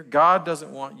Savior, God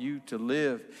doesn't want you to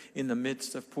live in the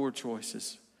midst of poor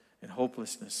choices and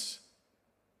hopelessness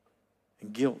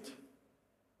and guilt.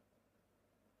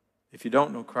 If you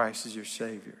don't know Christ as your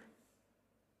Savior,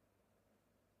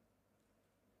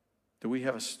 do we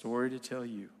have a story to tell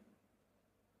you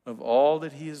of all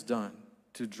that he has done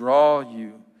to draw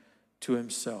you to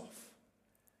himself?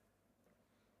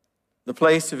 The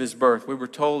place of his birth, we were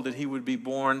told that he would be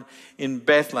born in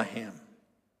Bethlehem.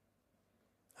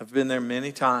 I've been there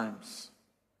many times,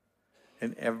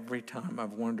 and every time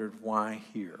I've wondered why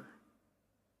here.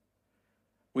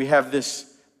 We have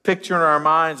this picture in our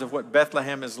minds of what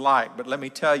Bethlehem is like, but let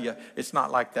me tell you, it's not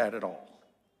like that at all.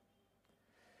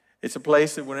 It's a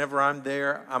place that whenever I'm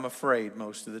there, I'm afraid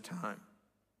most of the time.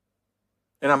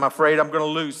 And I'm afraid I'm going to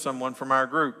lose someone from our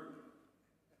group,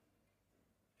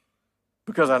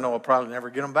 because I know I'll probably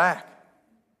never get them back.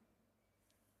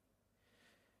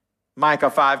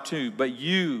 Micah 5:2, but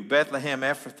you, Bethlehem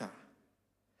Ephrathah,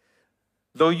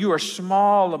 though you are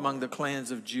small among the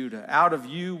clans of Judah, out of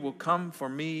you will come for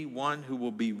me one who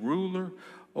will be ruler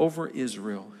over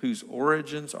Israel, whose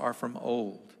origins are from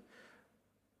old,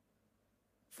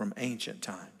 from ancient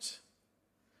times.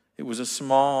 It was a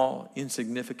small,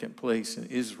 insignificant place in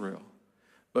Israel.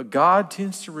 But God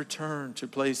tends to return to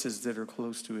places that are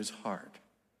close to his heart.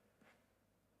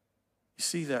 You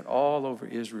see that all over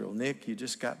Israel. Nick, you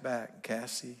just got back.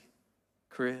 Cassie,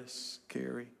 Chris,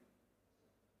 Carrie.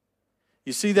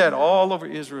 You see that all over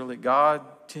Israel, that God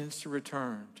tends to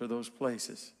return to those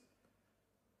places.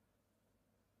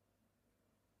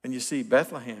 And you see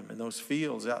Bethlehem and those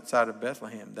fields outside of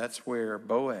Bethlehem, that's where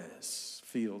Boaz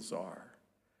fields are.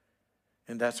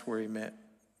 And that's where he met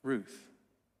Ruth.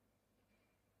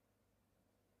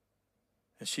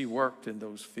 And she worked in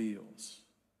those fields.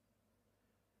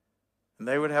 And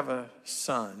they would have a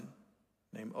son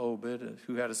named Obed,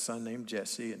 who had a son named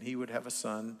Jesse, and he would have a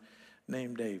son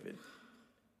named David.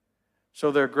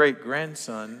 So their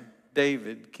great-grandson,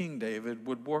 David, King David,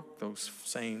 would work those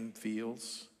same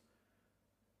fields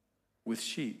with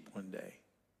sheep one day.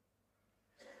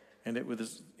 And it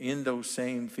was in those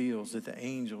same fields that the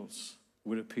angels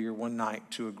would appear one night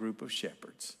to a group of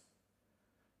shepherds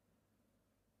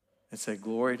and say,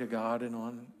 "Glory to God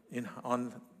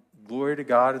glory to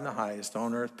God in the highest,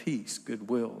 on earth peace,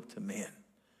 goodwill to men,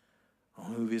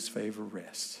 on whom his favor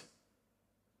rests."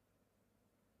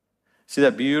 See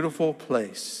that beautiful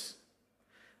place,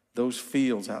 those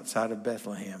fields outside of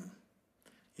Bethlehem.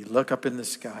 You look up in the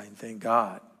sky and think,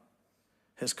 God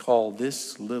has called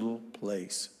this little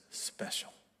place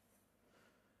special.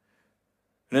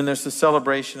 And then there's the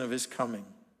celebration of his coming.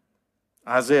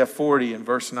 Isaiah 40 and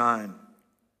verse 9.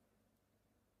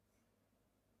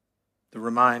 The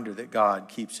reminder that God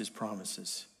keeps his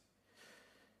promises.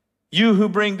 You who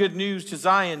bring good news to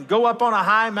Zion, go up on a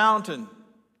high mountain.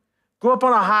 Go up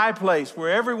on a high place where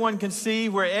everyone can see,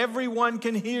 where everyone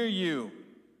can hear you.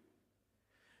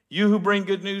 You who bring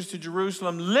good news to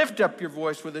Jerusalem, lift up your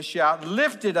voice with a shout.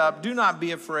 Lift it up. Do not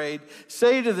be afraid.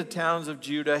 Say to the towns of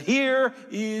Judah, here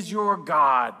is your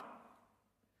God.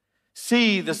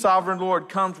 See, the sovereign Lord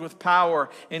comes with power,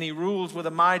 and he rules with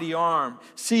a mighty arm.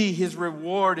 See, his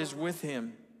reward is with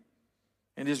him,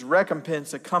 and his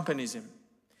recompense accompanies him.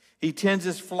 He tends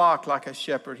his flock like a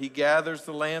shepherd. He gathers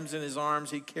the lambs in his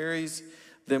arms. He carries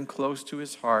them close to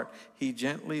his heart. He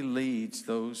gently leads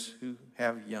those who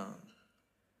have young.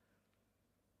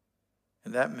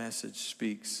 And that message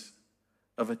speaks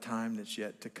of a time that's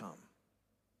yet to come.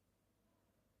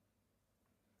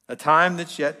 A time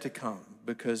that's yet to come,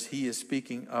 because he is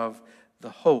speaking of the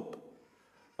hope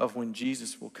of when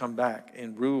Jesus will come back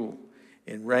and rule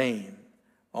and reign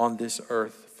on this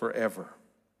earth forever.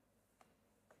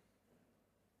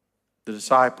 The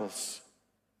disciples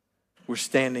were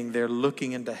standing there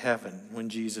looking into heaven when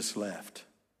Jesus left.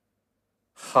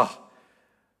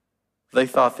 They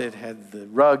thought they'd had the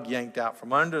rug yanked out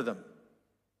from under them.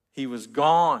 He was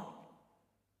gone.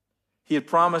 He had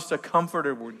promised a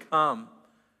comforter would come,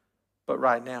 but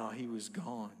right now he was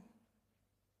gone.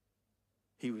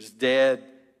 He was dead.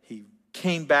 He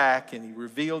came back and he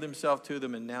revealed himself to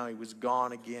them, and now he was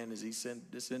gone again as he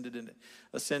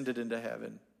ascended into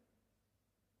heaven.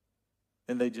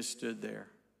 And they just stood there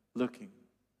looking.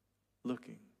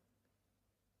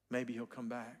 Maybe he'll come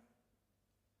back.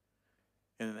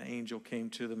 And an angel came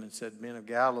to them and said, "Men of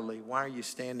Galilee, why are you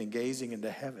standing gazing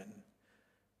into heaven?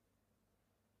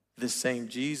 This same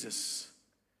Jesus,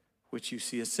 which you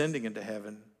see ascending into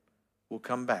heaven, will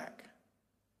come back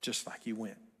just like he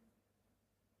went."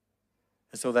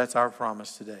 And so that's our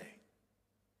promise today.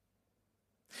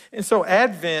 And so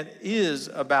Advent is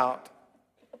about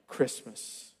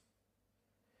Christmas.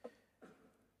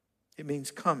 It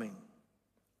means coming.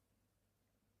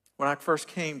 When I first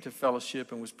came to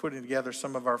fellowship and was putting together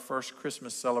some of our first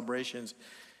Christmas celebrations,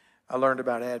 I learned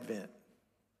about Advent.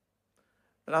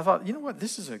 But I thought, you know what?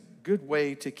 This is a good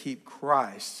way to keep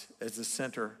Christ as the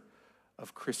center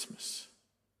of Christmas.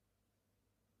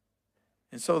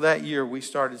 And so that year we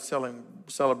started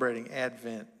celebrating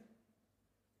Advent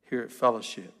here at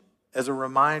Fellowship as a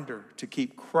reminder to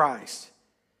keep Christ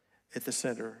at the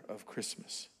center of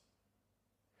Christmas.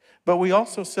 But we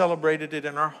also celebrated it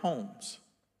in our homes.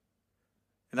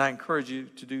 And I encourage you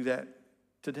to do that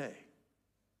today.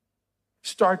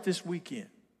 Start this weekend.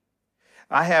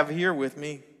 I have here with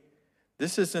me,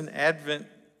 this is an Advent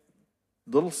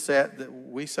little set that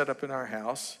we set up in our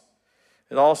house.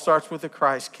 It all starts with the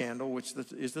Christ candle, which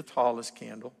is the tallest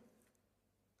candle.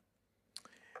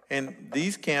 And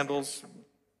these candles,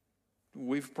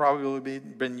 we've probably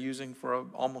been using for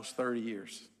almost 30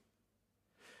 years.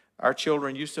 Our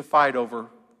children used to fight over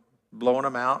blowing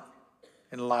them out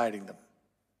and lighting them.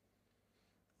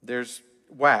 There's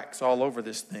wax all over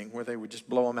this thing where they would just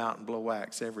blow them out and blow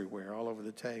wax everywhere, all over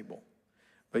the table.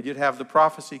 But you'd have the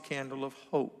prophecy candle of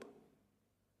hope.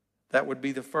 That would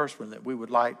be the first one that we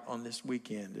would light on this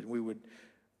weekend. And we would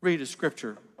read a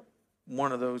scripture,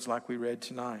 one of those like we read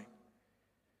tonight.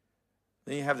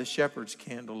 Then you have the shepherd's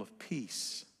candle of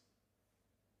peace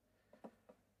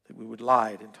that we would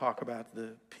light and talk about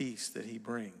the peace that he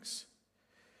brings.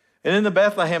 And then the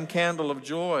Bethlehem candle of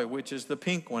joy, which is the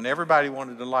pink one. Everybody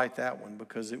wanted to light that one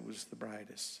because it was the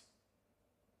brightest.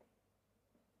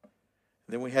 And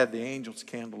then we had the angel's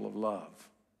candle of love.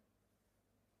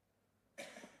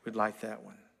 We'd light that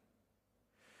one.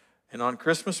 And on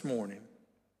Christmas morning,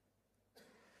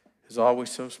 it's always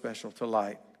so special to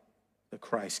light the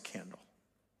Christ candle.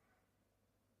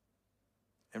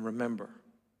 And remember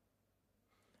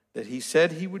that he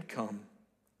said he would come,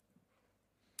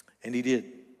 and he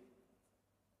did.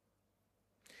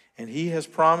 And he has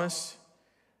promised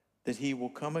that he will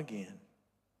come again.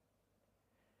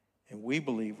 And we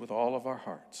believe with all of our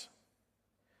hearts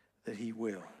that he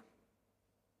will.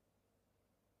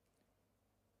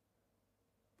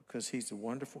 Because he's the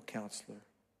wonderful counselor,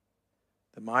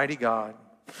 the mighty God,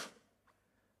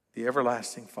 the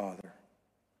everlasting Father,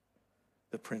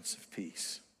 the Prince of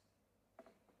Peace.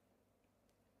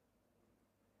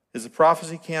 As the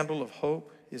prophecy candle of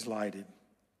hope is lighted,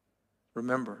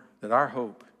 remember that our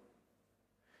hope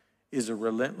is a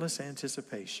relentless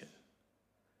anticipation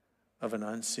of an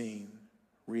unseen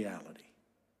reality.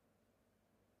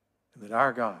 And that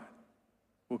our God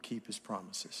will keep his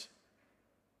promises.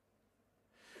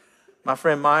 My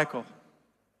friend Michael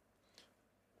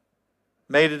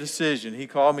made a decision. He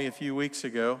called me a few weeks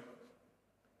ago.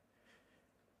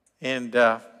 And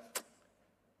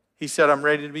he said, "I'm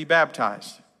ready to be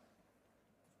baptized."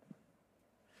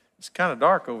 It's kind of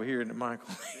dark over here, isn't it, Michael?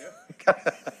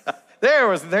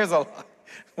 There's a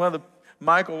light.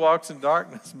 Michael walks in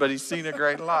darkness, but he's seen a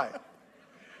great light.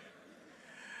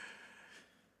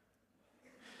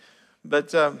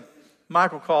 But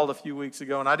Michael called a few weeks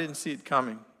ago, and I didn't see it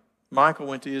coming. Michael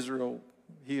went to Israel,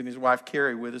 he and his wife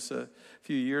Carrie, with us a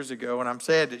few years ago, and I'm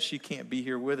sad that she can't be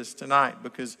here with us tonight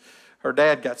because her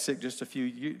dad got sick just a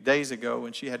few days ago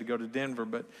and she had to go to Denver.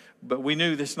 But we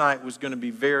knew this night was going to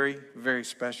be very, very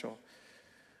special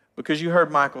because you heard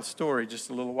Michael's story just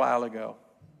a little while ago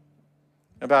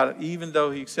about it. Even though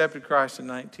he accepted Christ in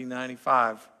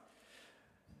 1995,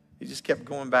 he just kept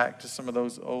going back to some of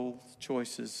those old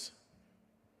choices.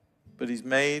 But he's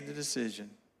made the decision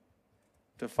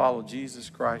to follow Jesus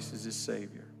Christ as his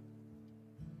Savior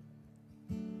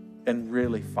and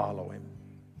really follow him.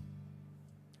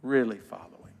 Really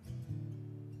follow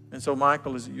him. And so,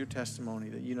 Michael, is it your testimony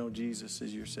that you know Jesus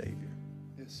is your Savior?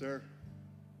 Yes, sir.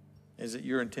 Is it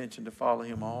your intention to follow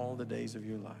him all the days of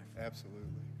your life?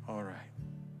 Absolutely. All right.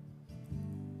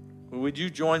 Well, would you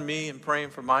join me in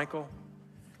praying for Michael?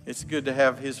 It's good to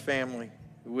have his family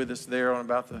with us there on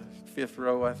about the 5th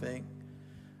row, I think.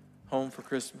 Home for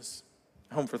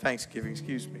Thanksgiving,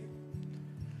 excuse me.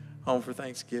 Home for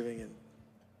Thanksgiving. And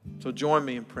So join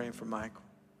me in praying for Michael.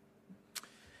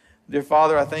 Dear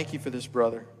Father, I thank you for this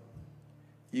brother.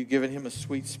 You've given him a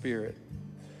sweet spirit,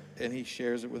 and he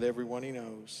shares it with everyone he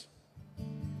knows.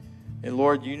 And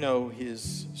Lord, you know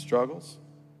his struggles,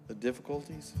 the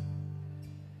difficulties.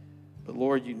 But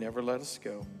Lord, you never let us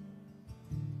go.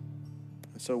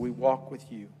 And so we walk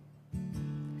with you.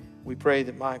 We pray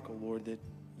that Michael, Lord, that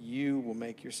you will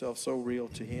make yourself so real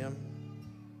to him,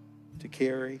 to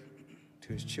Carrie,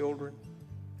 to his children,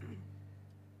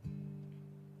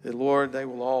 that, Lord, they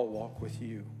will all walk with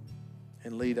you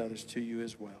and lead others to you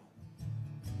as well.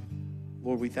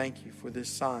 Lord, we thank you for this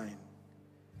sign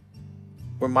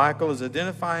where Michael is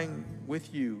identifying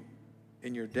with you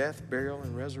in your death, burial,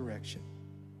 and resurrection.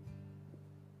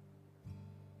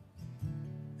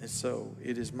 And so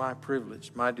it is my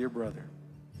privilege, my dear brother,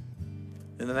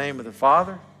 in the name of the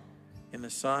Father, and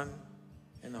the Son,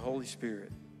 and the Holy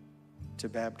Spirit, to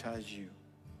baptize you.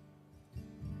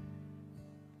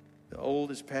 The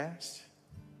old is past,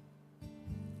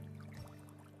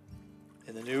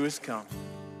 and the new is come.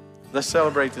 Let's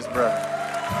celebrate this brother.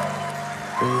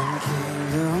 In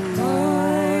the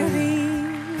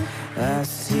morning, I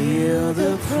seal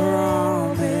the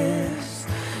promise.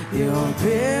 Your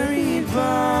buried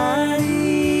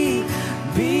body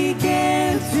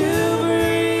began to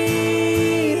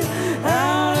breathe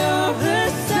out of the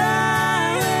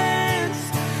silence.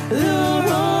 The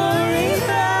roaring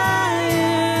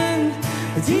lion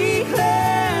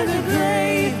declared the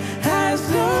grave has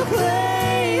no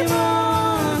claim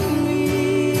on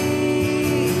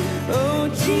me. Oh,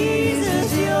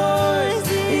 Jesus, yours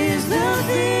is the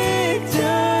victory.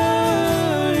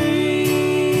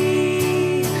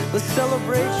 Let's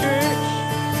celebrate, church.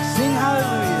 Sing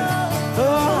hallelujah.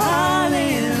 Oh,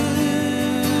 hallelujah.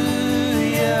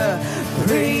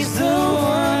 Praise the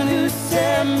one who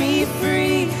set me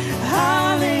free.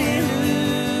 Hallelujah.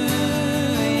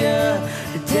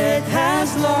 Death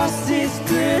has lost its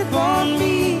grip on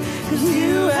me, 'cause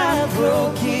you have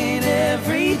broken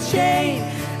every chain.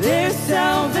 There's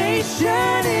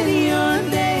salvation in your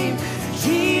name,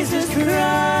 Jesus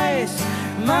Christ,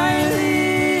 my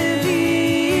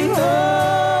living hope.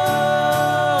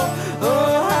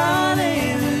 Oh,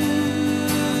 hallelujah.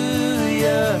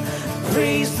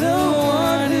 Praise the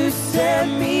one who set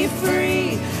me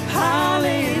free.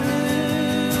 Hallelujah.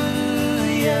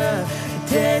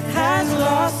 Death has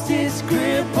lost its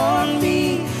grip on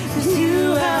me, 'cause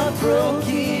you have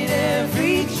broken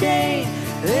every chain.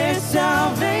 There's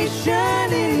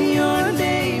salvation in your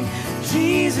name,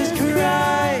 Jesus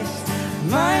Christ,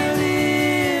 my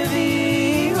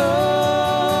living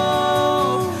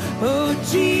hope. Oh,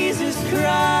 Jesus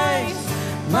Christ,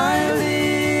 my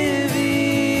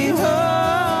living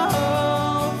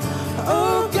hope.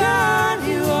 Oh, God,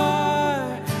 you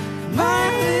are my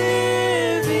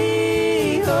living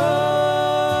hope.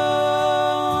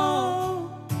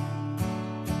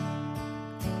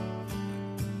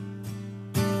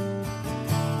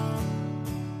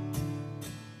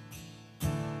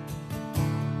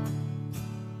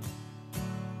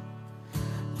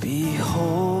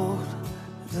 Behold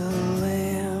the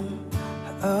Lamb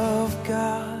of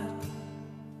God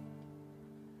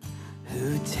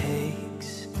who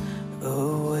takes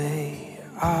away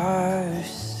our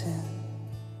sin.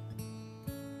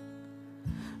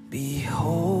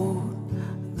 Behold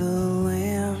the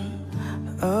Lamb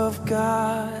of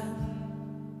God,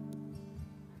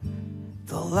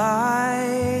 the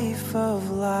life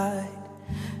of light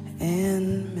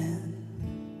and men.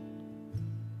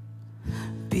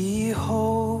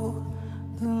 Behold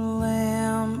the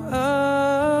Lamb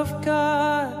of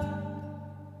God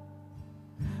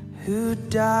who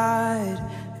died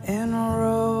and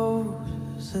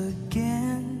rose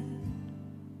again.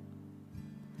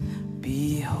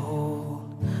 Behold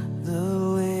the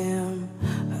Lamb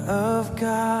of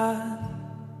God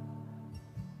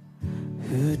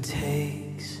who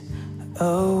takes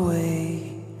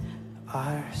away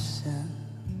our sin.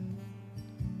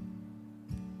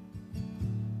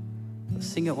 Let's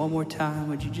sing it one more time.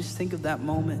 Would you just think of that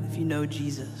moment if you know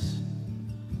Jesus,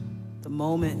 the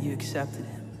moment you accepted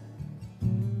him,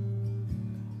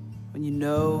 when you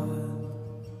know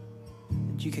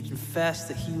that you could confess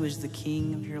that he was the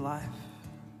king of your life.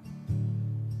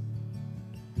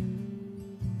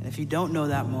 And if you don't know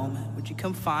that moment, would you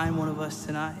come find one of us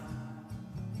tonight?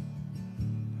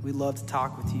 We'd love to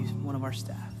talk with you, one of our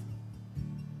staff.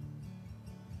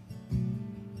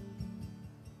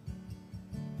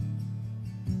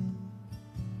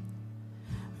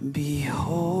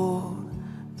 Behold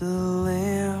the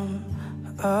Lamb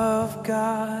of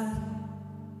God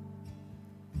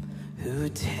who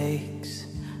takes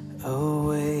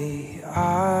away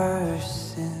our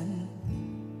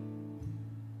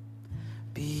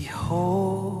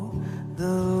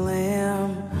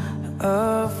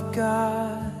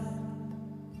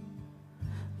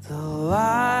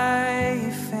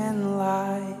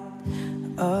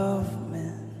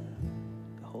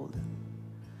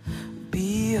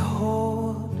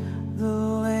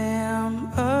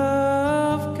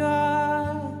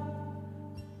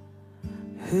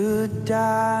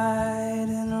died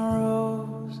and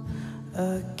rose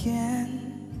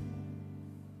again.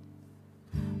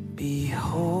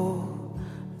 Behold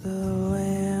the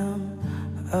Lamb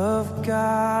of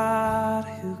God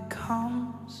who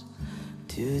comes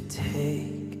to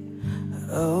take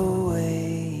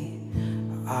away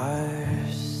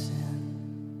our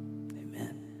sin.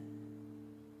 Amen.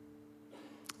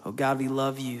 Oh God, we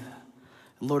love you.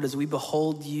 Lord, as we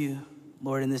behold you,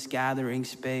 Lord, in this gathering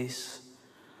space,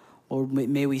 Lord,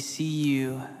 may we see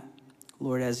you,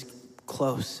 Lord, as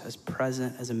close, as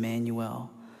present as Emmanuel.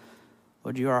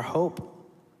 Lord, you are our hope.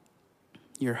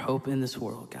 Your hope in this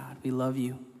world, God. We love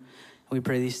you. And we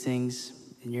pray these things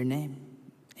in your name.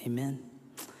 Amen.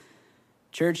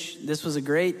 Church, this was a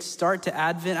great start to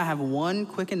Advent. I have one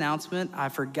quick announcement. I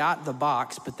forgot the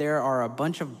box, but there are a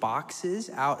bunch of boxes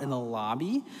out in the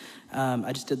lobby.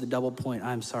 I just did the double point.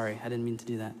 I'm sorry. I didn't mean to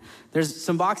do that. There's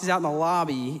some boxes out in the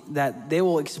lobby that they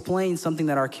will explain something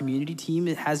that our community team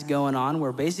has going on,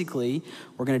 where basically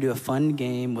we're going to do a fun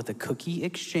game with a cookie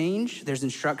exchange. There's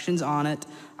instructions on it.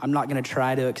 I'm not going to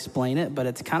try to explain it, but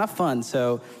it's kind of fun.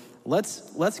 So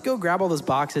let's go grab all those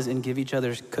boxes and give each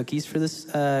other cookies for this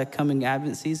coming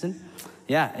Advent season.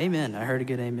 Yeah, amen. I heard a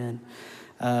good amen.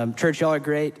 Church, y'all are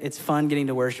great. It's fun getting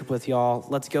to worship with y'all.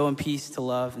 Let's go in peace to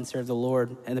love and serve the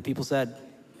Lord. And the people said,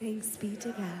 Thanks be to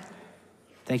God.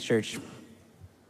 Thanks, church.